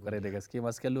 Mun gode kwarai da gaske.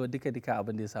 Masu kallo duka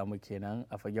abin da ya samu kenan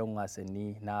a fagen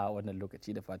wasanni na wannan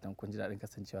lokaci, da fatan kun ji daɗin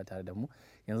kasancewa tare da mu.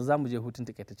 Yanzu za mu je hutun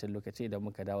takaitaccen lokaci, idan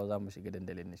muka dawo za mu shiga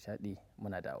dandalin nishaɗi.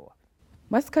 Muna dawowa.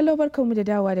 Masu kallo barkanmu da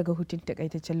dawowa daga hutun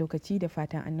takaitaccen lokaci, da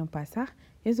fatan an numfasa.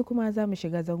 Yanzu kuma za mu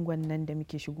shiga zangon nan da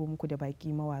muke shigo muku da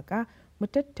baki mawaka, mu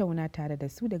tattauna tare da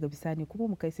su, daga bisani kuma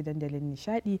mu kai su dandalin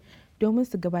nishadi domin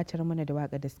su gabatar mana da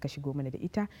waka da suka shigo mana da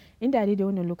ita, inda a da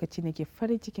wannan lokaci nake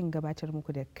farin cikin gabatar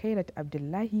muku da Kairat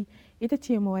Abdullahi, ita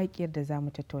ce mawakiyar da za mu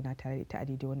tattauna tare da ita a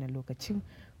daidai wannan lokacin.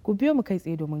 Ku biyo mu kai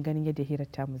tsaye domin ganin yadda hirar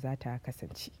tamu za ta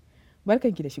kasance.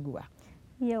 Barkanki da shigowa.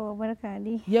 Yawa barka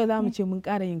dai. Yau za mu ce mun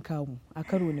ƙara yin kamu a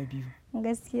karo na biyu.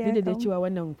 Gaskiya. Duk da cewa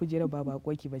wannan kujerar ba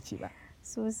baƙoƙi ba ce ba.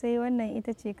 Sosai, wannan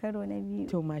ita ce karo na biyu.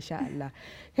 To masha Allah.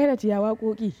 Kairat, ya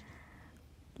waƙoƙi?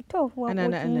 To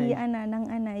waƙoƙi ana nan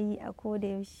ana yi a koda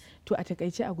yaushe. To a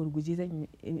takaice a gurguje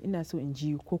ina so in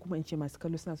ji, ko kuma in ce masu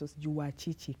kallo suna so su ji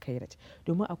wace ce Kairat,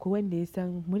 domin akwai wanda ya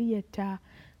san muryarta,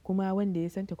 kuma wanda ya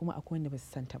santa, kuma akwai wanda ba su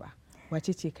santa ba.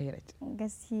 Wace ce Kairat?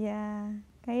 Gaskiya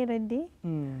Kairat dai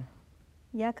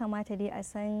ya kamata dai a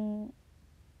san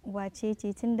wace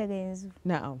ce tun daga yanzu.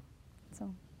 Na'am.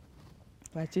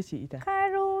 Wace ce ita? Ka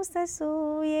rusa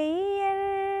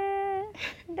soyayyar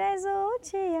da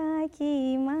zuciya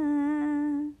kima,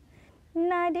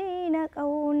 na daina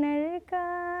ƙaunar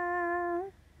ka,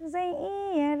 zan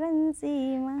iya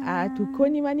rantse ma. A to ko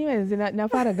ni ma yanzu na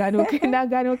fara gano kai, na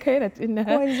gano Kairat din na.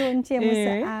 Ko zo in ce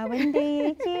musu abin da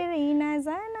yake raina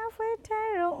zana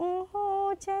fitar in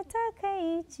huce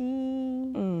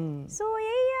takaici.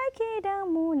 Soyayya ke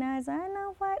damuna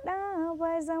zana faɗa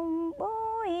ba zan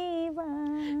ɓoye ba.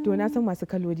 To na san masu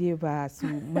kallo dai ba su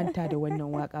manta da wannan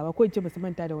waka ba, ko in ce ba su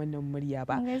manta da wannan murya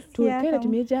ba. To Kairat,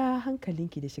 me ja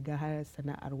hankalinki da shiga har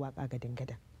sana'ar waka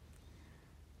gadan-gadan?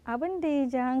 Abin da ya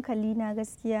ja hankali na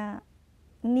gaskiya,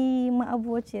 ni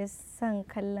ma'abociyar son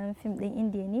kallon fim ɗin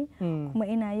indiya ne, kuma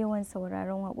ina yawan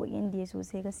sauraron waƙoƙin indiya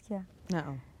sosai gaskiya.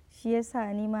 Shi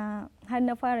yasa ni ma har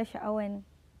na fara sha'awan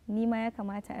ni ma ya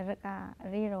kamata a rika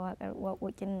rera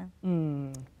waƙoƙin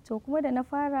nan. To kuma da na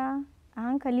fara a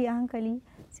hankali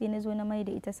sai na zo na mai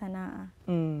da ita sana'a.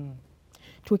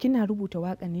 To kina rubuta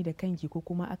waƙa ne da kanki, ko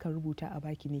kuma aka rubuta a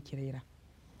baki ne ki rera?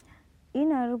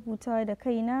 Ina rubutawa da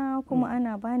kaina, kuma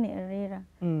ana bani in rera,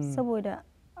 saboda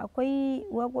akwai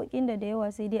waƙoƙin da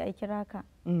yawa sai dai a kira ka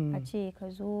a ce ka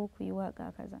zo ku yi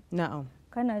waƙa kaza. Na'am.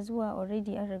 Kana zuwa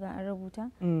already an riga an rubuta,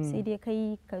 sai dai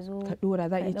kai ka zo ka dora,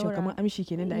 za a iya cewa kamar amshi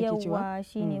kenan da ake cewa. Yawa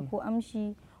shine, ko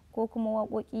amshi ko kuma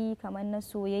waƙoƙi kamar na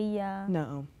soyayya.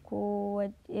 Na'am. Ko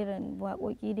irin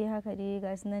waƙoƙi dai haka dai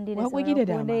ga su nan dai da waƙoƙi da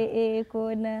dama,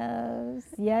 ko na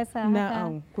siyasa haka,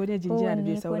 na'am, ko na jinjiya da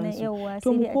dai sauransu.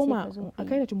 To mu koma a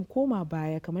kai da mu koma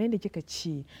baya, kamar yadda kika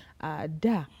ce a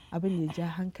da abin da ya ja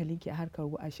hankalinki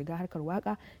a shiga harkar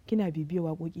waka, kina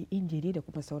bibiyar waƙoƙi indiya da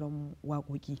kuma sauran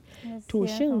waƙoƙi. To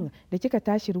shin da kika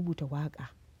tashi rubuta waka,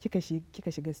 kika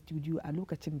shiga studio a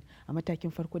lokacin, a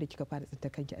matakin farko da kika fara tsinta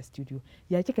kanki a studio,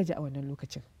 ya kika ji a wannan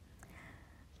lokacin?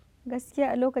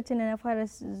 Gaskiya a lokacin da na fara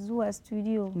zuwa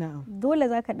studio, dole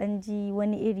za ka dan ji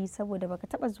wani iri, saboda baka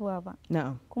taba zuwa ba,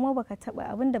 kuma baka taba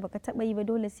abin da baka taba yi ba,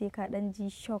 dole sai ka dan ji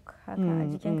shock haka a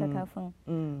jikinka kafin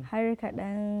har ka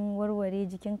dan warware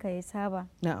jikinka ya saba.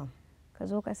 Ka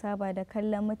zo ka saba da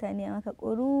kallon mutane a maka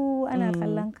ƙuru ana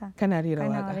kallon ka kana rera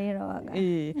waka.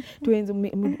 To yanzu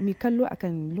mi kallo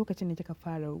akan lokacin da kika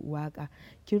fara waka,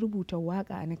 kin rubuta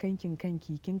waka na kankin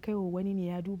kanki, kin kaiwa wani ne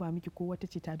ya duba miki, ko wata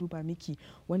ce ta duba miki,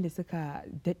 wanda suka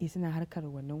daɗe suna harkar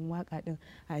wannan waka din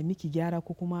a miki gyara,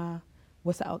 ko kuma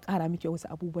wasu a ƙara miki wasu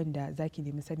abubuwan da zaki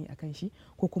nemi sani akan shi,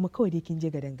 ko kuma kawai dai kin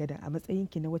je gadan-gadan a matsayin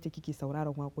ki na wacce kike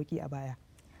sauraron waƙoƙi a baya?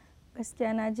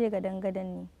 Gaskiya na je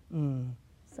gadan-gadan ne.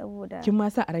 Saboda kin ma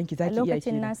sa a ranki zaki iya,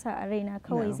 lokacin na sa a raina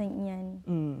kawai zan iya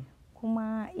ne.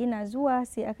 Kuma ina zuwa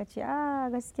sai aka ce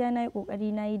gaskiya na yi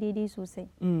kokari, na yi daidai sosai.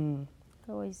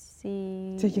 Kawai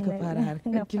sai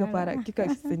kika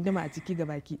tsindima a ciki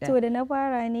gabaki ɗaya. To da na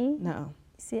fara ne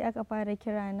sai aka fara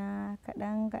kira na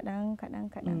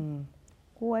kaɗan.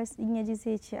 Kowa in ya ji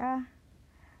sai ce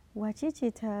wace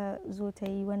ce ta zo ta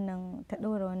yi wannan, ta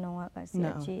ɗaura wannan waka, sai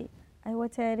a ce ai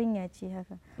wata yarinya ce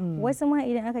haka. Wasu ma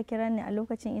idan aka kira ni a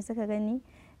lokacin in suka gani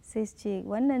sai su ce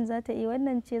wannan za ta iya,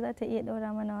 wannan ce za ta iya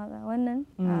daura mana waka, wannan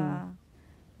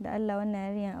da Allah wannan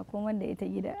yarinyar a komar da ita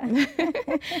gida.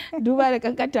 Duba da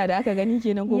kankanta da aka gani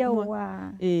kenan ko kuma? Yawwa,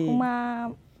 kuma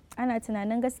ana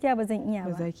tunanin gaskiya ba zan iya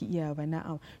ba. Ba za ki iya ba,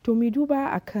 na'am. To mu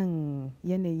duba akan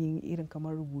yanayin irin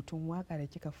kamar rubutun waka da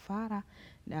kika fara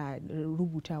da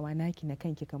rubutawa naki na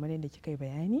kanki kamar yadda kika yi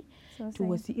bayani. To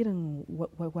wasu irin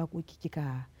waƙoƙi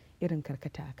kika irin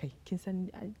karkata a kai? Kin san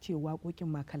ce waƙoƙin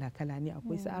ma kala-kala ne,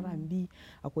 akwai su R&B,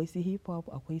 akwai su hip hop,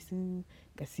 akwai su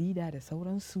kasida da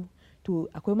sauransu. To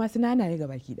akwai masu nanaye ga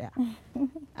baki daya.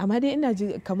 Amma dai ina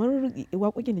ji kamar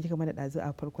waƙoƙin da kika mana ɗazu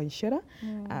a farkon shirin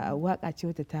waƙa ce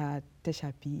wata ta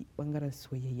shafi ɓangaren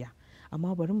soyayya.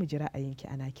 Amma bari mu ji ra'ayinki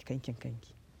ana ki kankin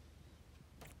kanki.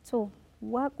 To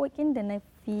waƙoƙin da na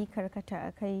fi karkata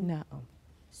a kai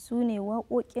su ne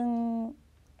waƙoƙin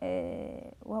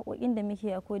da muke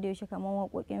a kodayaushe kamar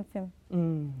waƙoƙin fim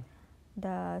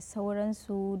da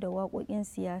sauransu da waƙoƙin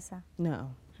siyasa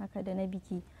haka da na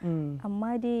biki.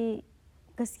 Amma dai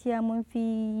gaskiya mun fi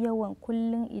yawan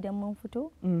kullum idan mun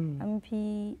fito an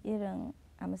fi irin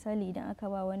a misali idan aka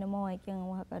ba wani mawaƙin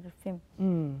waƙar fim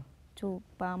to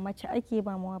ba mace ake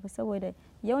ba mawa ba, saboda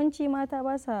yawanci mata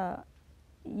ba sa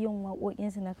yin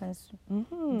waƙoƙinsu na kansu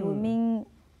domin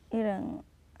irin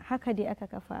haka dai aka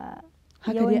kafa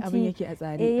haka dai abin yake a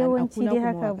tsare. Yawanci dai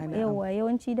haka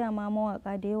yawanci dama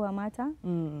mawaka da yawa mata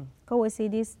kawai sai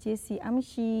dai su ce su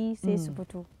amshi sai su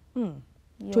fito.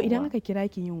 To idan aka kira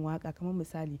ki yin waka kamar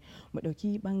misali mu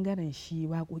dauki bangaren shi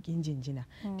waƙoƙin jinjina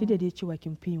duk da dai cewa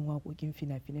kin fi yin waƙoƙin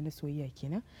fina-finai na soyayya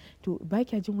kenan, to ba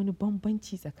kya jin wani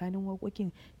bambanci tsakanin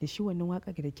waƙoƙin da shi wannan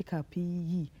waka da kika fi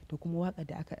yi da kuma waka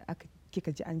da aka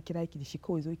kika ji an kira ki da shi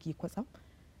kawai zo ki kwatsam?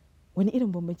 Wani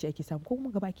irin bambanci ake samu ko kuma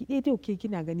gabaki ɗaya dai ke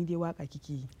kina gani dai waka kike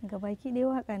yi? Gabaki ɗaya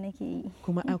waka nake yi.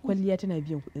 Kuma a kwalliya tana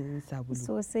biyan kuɗin sabulu.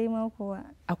 Sosai ma kuwa.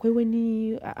 Akwai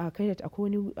wani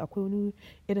akwai wani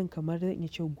irin kamar zan iya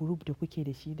cewa group da kuke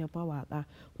da shi na mawaka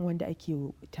wanda ake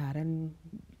taron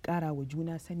ƙara wa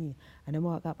juna sani a na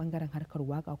mawaka bangaren harkar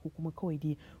waka, ko kuma kawai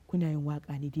dai kuna yin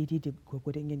waka ne daidai da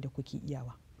gwagwadon yadda kuke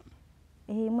iyawa?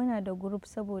 Muna da group,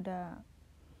 saboda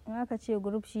in aka ce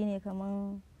group shine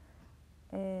kaman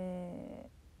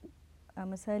a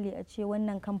misali a ce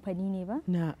wannan kamfani ne ba?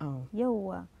 Na'am.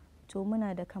 Yauwa, to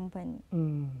muna da kamfani.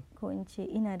 Ko in ce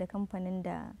ina da kamfanin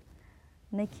da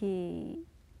nake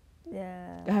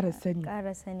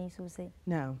ƙara sani sosai.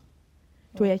 Na'am.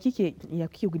 To ya kike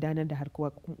gudanar da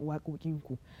harkar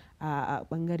waƙoƙinku a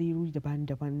ɓangarori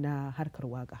daban-daban na harkar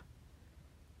waƙa?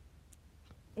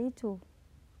 To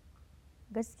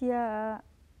gaskiya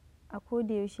a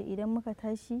koda yaushe idan muka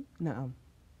tashi, na'am,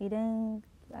 idan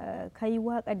ka yi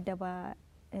waƙar da ba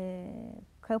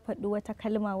ka faɗi wata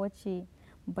kalma wacce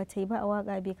ba ta yi ba a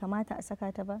waƙa bai kamata a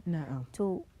saka ta ba,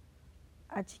 to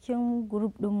a cikin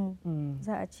group ɗinmu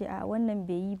za a ce a wannan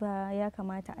bai yi ba, ya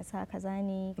kamata a sa kaza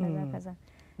ne kaza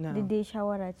duk dai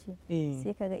shawara ce.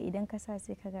 Sai kaga idan ka sa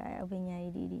sai kaga abin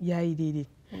yayi daidai.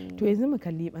 To yanzu mu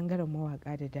kalli bangaren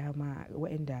mawaka da dama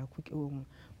waɗanda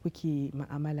kuke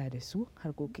ma'amala da su,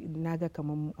 na ga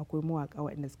kamar akwai mawaka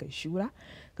waɗanda suka shura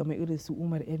kamar irin su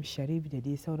Umar M Sharif da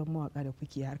dai sauran mawaka da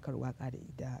kuke harkar waka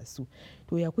da su.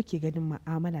 To ya kuke ganin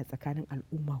ma'amala tsakanin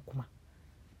al'umma kuma?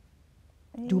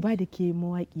 Duba da ke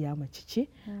mawaƙiya mace ce,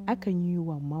 akan yi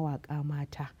wa mawaƙa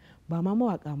mata, ba ma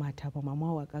mawaƙa mata ba ma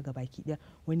mawaƙa gabaki ɗaya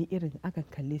wani irin akan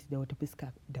kalle su da wata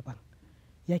fuska daban.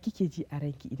 Ya kike ji a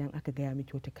ranki idan aka gaya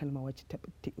miki wata kalma wacce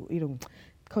irin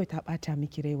kawai ta ɓata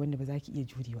miki rai wanda ba za ki iya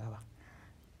jurewa ba?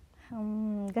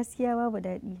 Gaskiya babu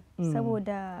daɗi,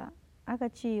 saboda aka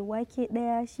ce wake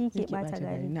ɗaya shi ke ɓata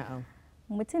gari.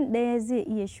 Mutum ɗaya zai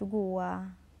iya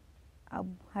shigowa a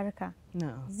harka,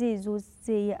 zai zo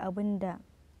zai yi abin da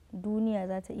duniya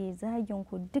za ta iya zagin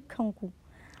ku dukkanku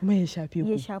kuma ya shafi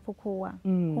kowa,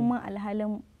 kuma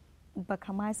alhalin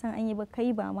baka ma san an yi ba,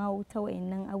 kai ba ma ta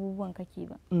wayannan abubuwan kake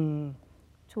ba.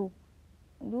 To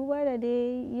duba da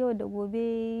dai yau da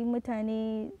gobe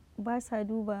mutane ba sa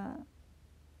duba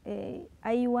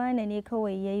ai wane ne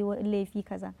kawai ya yi laifi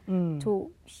kaza, to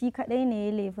shi kadai ne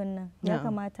ya laifin nan, ya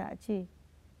kamata a ce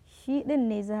shi din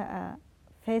ne za a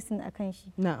fesin a kan shi,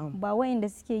 ba wayanda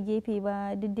suke gefe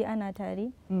ba duk dai ana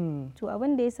tare. To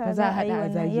abin da yasa za a yi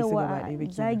wannan yawa a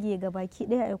zage ga baki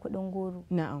daya a kudin goro.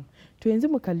 Na'am. To yanzu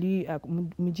mu kalli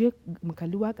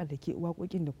wakar da ke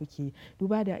waƙoƙin da kuke,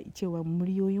 duba da cewa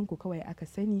muryoyinku kawai aka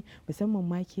sani, musamman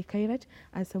ma ke Kairat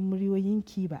an san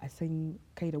muryoyinki ba a san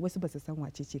Kairat, wasu ba su san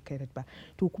wace ce Kairat ba.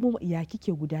 To kuma ya kike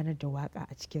gudanar da waka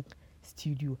a cikin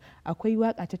studio. Akwai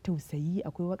waka ta tausayi,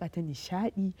 akwai waka ta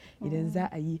nishadi idan za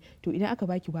a yi. To idan aka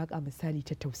baki waka misali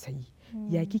ta tausayi,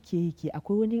 ya kike yi ke?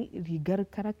 Akwai wani rigar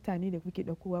karakta ne da kuke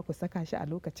ɗaukowa ku saka shi a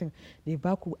lokacin da ya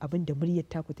baku abin da muryar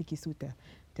taku take so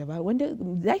ta ba, wanda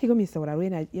zaki ga mai sauraro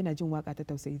yana jin waka ta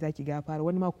tausayi zaki ga fara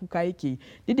wani ma kuka yake,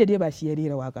 duk da dai ba shi ya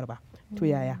rera wakar ba. To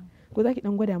yaya? Ko zaki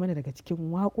dan gwada mana daga cikin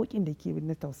waƙoƙin da ke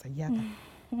na tausayi haka?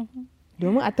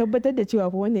 Domin a tabbatar da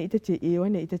cewa wannan ita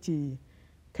ce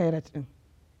Kairat din.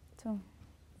 To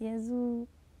yanzu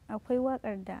akwai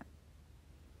wakar da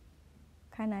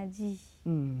kana ji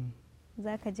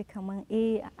za ka ji kaman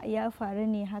ya faru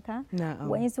ne haka,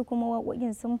 wa'insu kuma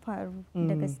waƙoƙin sun faru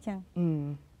da gasken,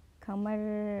 kamar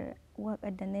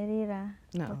waƙar da na rera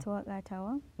wata waƙa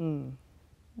tawa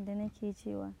da nake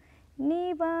cewa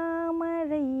ni ba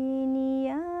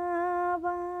marainiya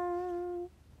ba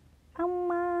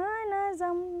amma na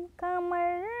zam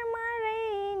kamar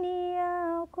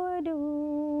marainiya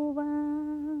kudu ba,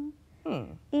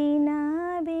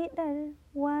 ina biɗar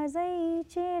wa zai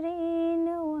cire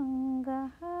ni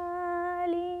wanga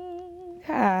hali.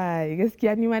 Kai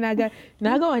gaskiya ni ma na ga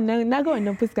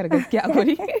wannan fuskar gaskiya a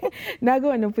guri. Na ga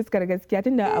wannan fuskar gaskiya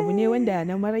tunda abu ne wanda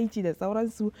na maraici da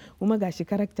sauransu, kuma gashi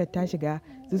karakter ta shiga,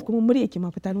 kuma murya ki ma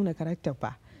fita nuna karakter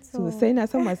fa. Sosai na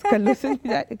san masu kallo sun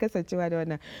daɗi kasancewa da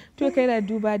wannan. To kai na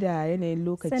duba da yanayin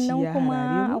lokaci ya harare mu. Sannan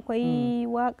kuma akwai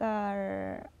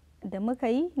waƙar da muka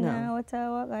yi na wata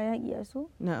waƙa yaƙi a so.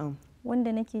 Na'am.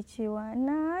 Wanda nake cewa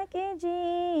na ƙi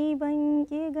ji ban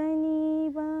ƙi gani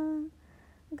ba,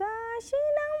 gashi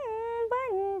nan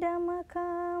ban da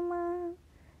makama,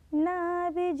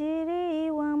 na bijire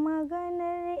wa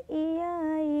maganar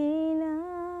iyayena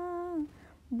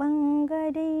ban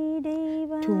ga daidai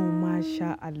ba. To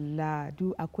masha Allah,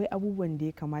 akwai abubuwan da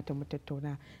ya kamata mu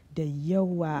tattauna da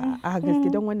yawa a gaske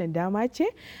don wannan dama ce,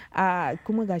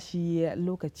 kuma gashi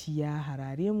lokaci ya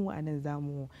harare mu, anan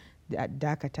zamu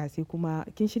dakata, sai kuma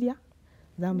kin shirya?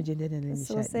 Za mu je dandalin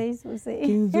nishadi. Sosai.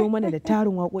 Kin zo mana da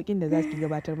tarin waƙoƙin da za ki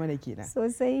gabatar mana kenan.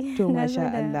 Sosai. To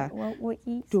masha Allah.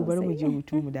 To bari mu je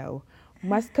hutu mu dawo.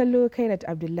 Masu kallo, Kairat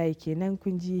Abdullahi kenan,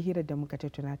 kun ji hirar da muka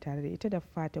tattauna tare da ita, da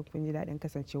fatan kun ji daɗin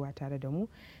kasancewa tare da mu.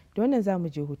 Da wannan za mu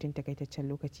je hutun takaitaccen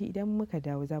lokaci, idan muka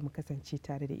dawo za mu kasance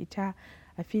tare da ita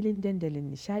a filin dandalin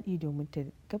nishadi domin ta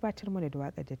gabatar mana da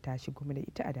waƙar da ta shigo mana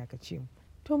ita a dakace mu.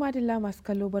 To madalla masu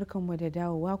kallo, barkanmu da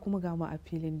dawowa, kuma ga mu a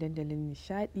filin dandalin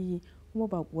nishadi, kuma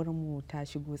bakuwarmu ta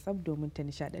shigo tsab domin ta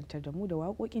nishadantar da mu da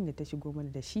waƙoƙin da ta shigo mana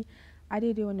da shi a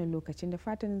daidai wannan lokacin, da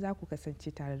fatan za ku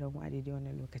kasance tare da mu a daidai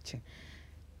wannan lokacin.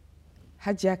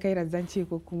 Hajiya Kairat zan ce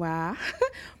ko kuma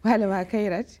Malama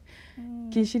Kairat,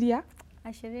 kin shirya? A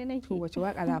shirye nake. To wace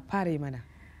waƙa za a fara mana?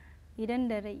 Idan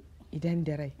da rai. Idan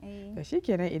da rai. To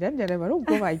shikenan, idan da rai bari mu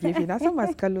koma gefe, na san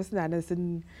masu kallo suna nan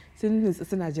sun nutsu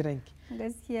suna jiran ki.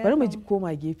 Gaskiya. Bari mu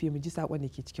koma gefe mu ji sakon da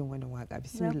ke cikin wannan waka.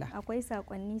 Bismillah. Akwai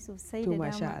sakonni sosai da dama. To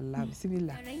masha Allah,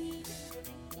 bismillah.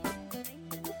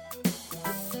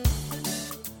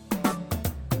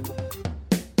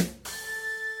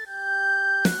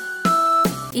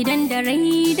 Idan da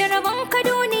rai da rabon ka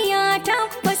duniya,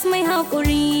 tabbas mai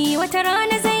haƙuri wata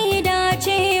rana zai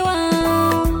dacewa.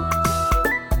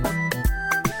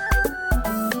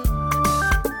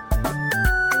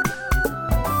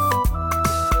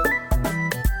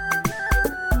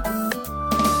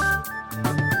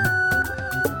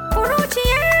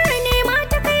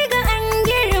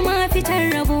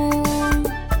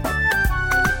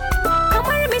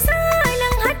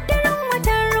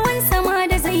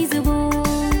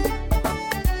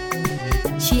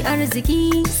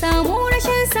 Arziki samu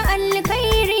rashin sa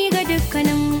alkhairi ga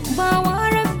dukkanin bawa,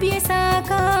 rabbi ya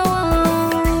sakawa.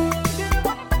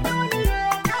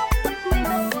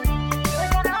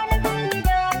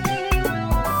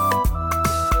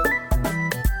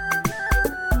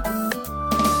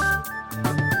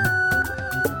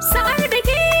 Sa'ar da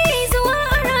ke zuwa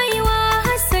a rayuwa,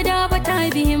 hassada ba ta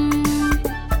bihim,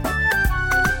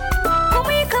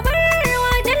 kuma ka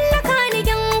barwa dallaka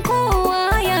nigin kowa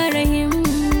ya rahim.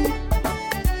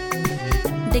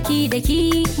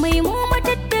 Daki mai mu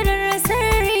matattarar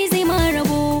sarri zai ma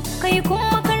rabo, kai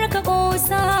kuma karka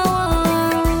kosawa.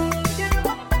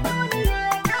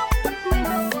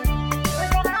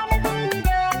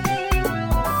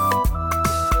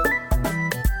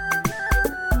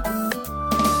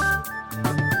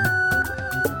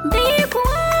 Dai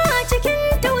kuwa cikin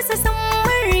tausasan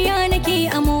murya nake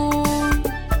amo,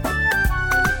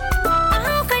 a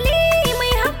hankali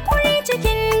mai haƙuri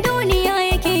cikin duniya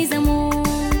yake zamo.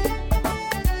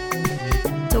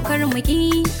 Kar mu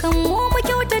ki kan mu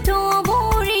kyautato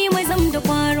buri, mu zam da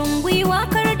kwarin gwiwa,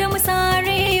 kar da mu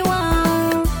sarewa.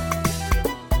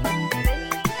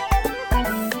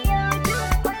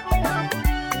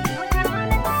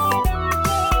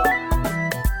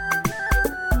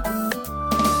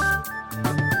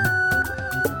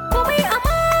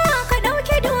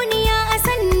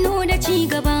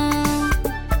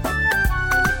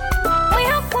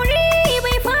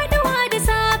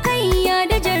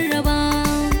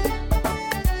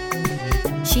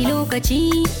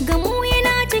 lokaci gamu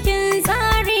yana cikin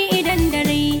tsari idan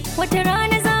dare wata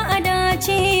rana za a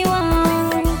dacewa.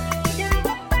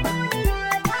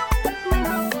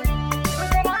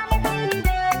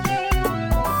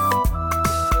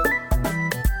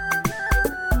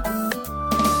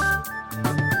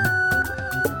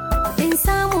 In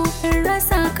samu in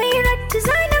rasa kai ratti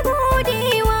zana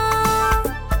godewa.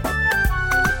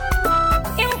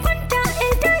 In kwanta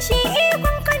in tashi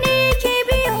ikon ka ne ke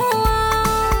biyowa.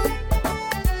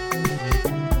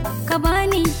 Ka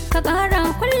bani ka ƙara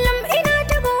kullum ina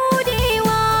ta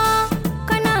godewa.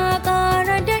 Kana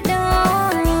ƙara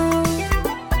daɗawa.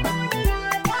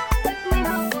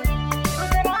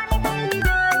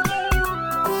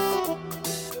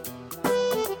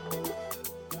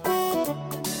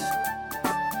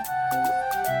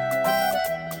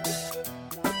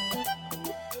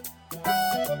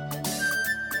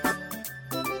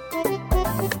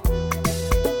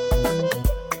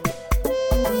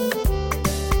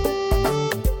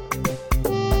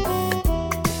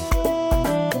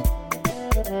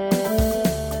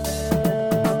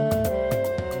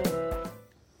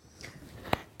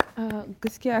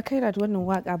 Gaskiya kai da wannan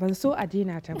waka ban so a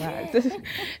daina ta ba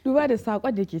duba da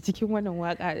sakon da ke cikin wannan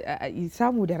waka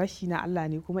samu da rashi na Allah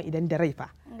ne kuma idan da rai fa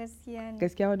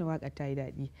gaskiya wannan waka ta yi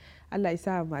daɗi. Allah ya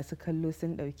sa masu kallo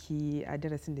sun ɗauki a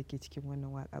darasin da ke cikin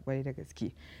wannan waka kwarai da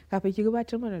gaske. Kafin ki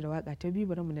gabatar mana da waka ta biyu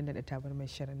bari mu nan da tabarmar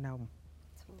shirin namu.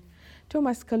 To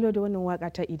masu kallo da wannan waka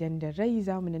ta idan da rai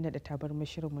za mu nan da tabarmar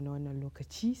shirinmu na wannan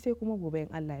lokaci sai kuma gobe in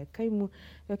Allah ya kai mu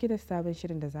dauke da sabon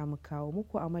shirin da za mu kawo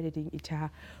muku a madadin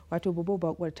ita wato babbar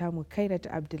bakwar tamu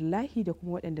Kairat Abdullahi da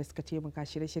kuma waɗanda suka taimaka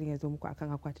shirye-shiryen ya zo muku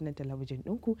akan akwatunan talabijin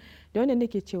ɗinku da wannan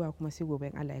nake cewa kuma sai gobe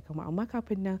in Allah ya kama amma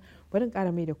kafin nan bari in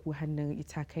ƙara mai da ku hannun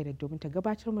ita Kairat domin ta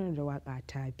gabatar mana da waka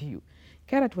ta biyu.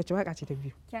 Kairat wace waka ce ta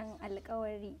biyu? Kyan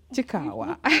alƙawari.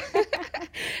 Cikawa.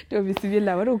 To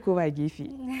bismillah bari ku ba gefe.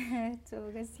 To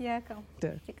gaskiya kam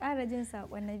ki ƙara jin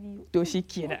saƙon na biyu. To shi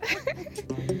kenan.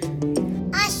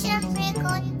 Ashraf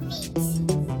Record Beats.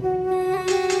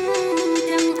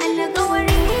 Dan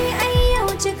alƙawari ai yau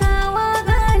cikawa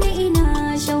gani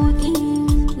ina shauƙi.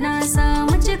 Na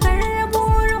samu cikar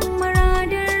burin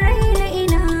muradin raina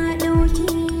ina ɗauki.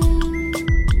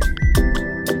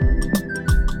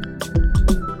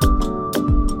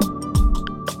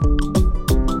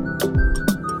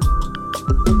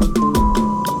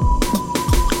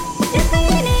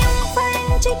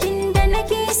 Cikin da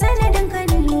nake sanadin ka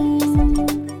ne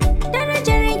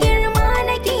darajar girma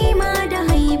na kima da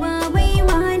haiba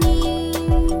baiwa ne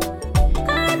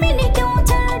ka mini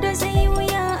kyautar da zai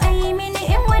wuya ai mini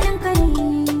in wani ka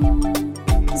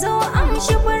ne zo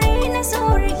amshi fure na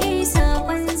saurake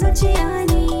sakon zuciya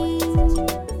ne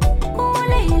ko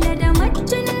laila da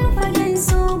majin fagen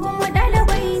so kuma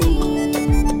ɗalibai ne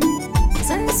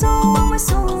zan so wa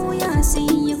masoya sai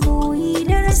yi koyi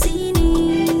darasi ne.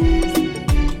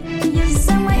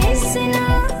 Sina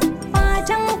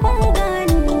fatan kun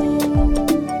gani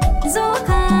zo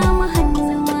kama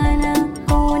hannuwana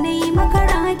ko na yi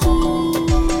makaraki.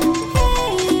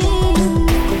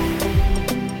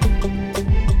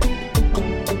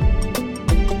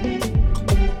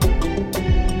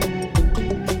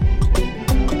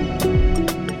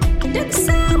 Duk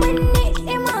samun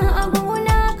ni'ima a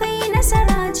gona kai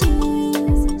nasara ce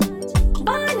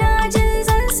ba na jin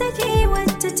zan sake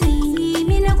wata ta yi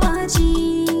mini kwaci.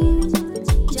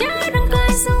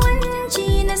 Kasuwanci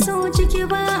na so ciki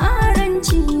ba a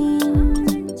ranci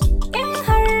in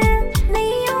har na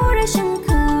yi rashin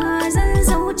ka zan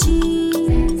zauci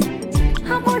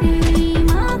haƙuri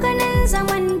maganin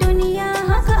zaman duniya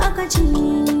haka aka ce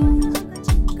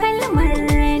kalmar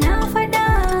na faɗa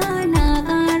na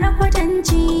ƙara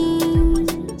kwatanci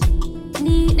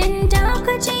ni ɗin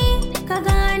takaci ka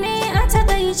gane a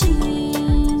takaici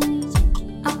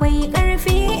akwai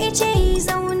ƙarfi ice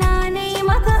zauna na yi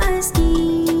maka aski.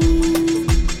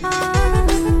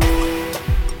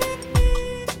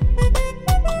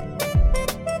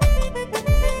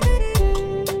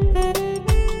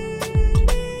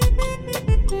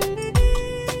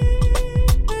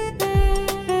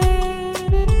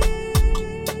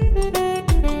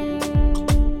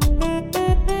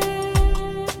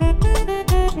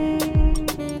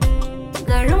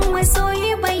 Garin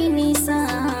masoyi bai nisa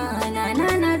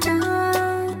na ta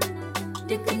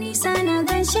duk nisa na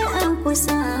ganshi a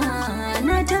kusa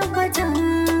na tabbata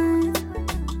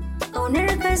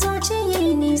ƙaunar ka zuciya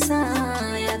nisa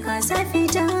ya kasa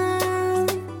fita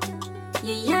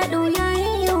yayyado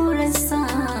yayin yaurarsa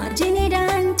jini da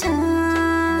hanta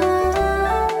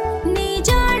ni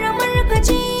jarumar ka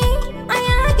ce a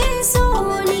yakin so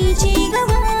ni ci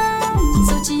gaba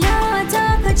zuciya ta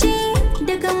kace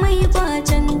daga mai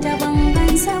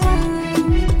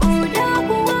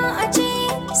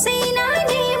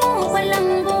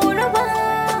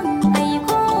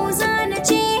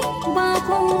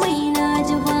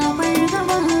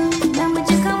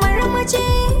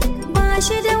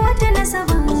rasa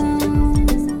ba.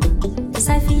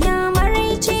 Safiya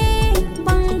maraice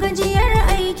ban gajiyar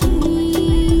aiki.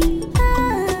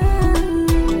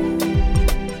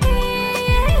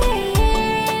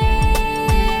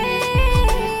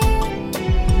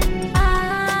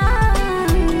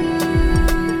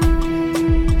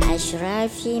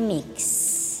 Ashrafi Mix.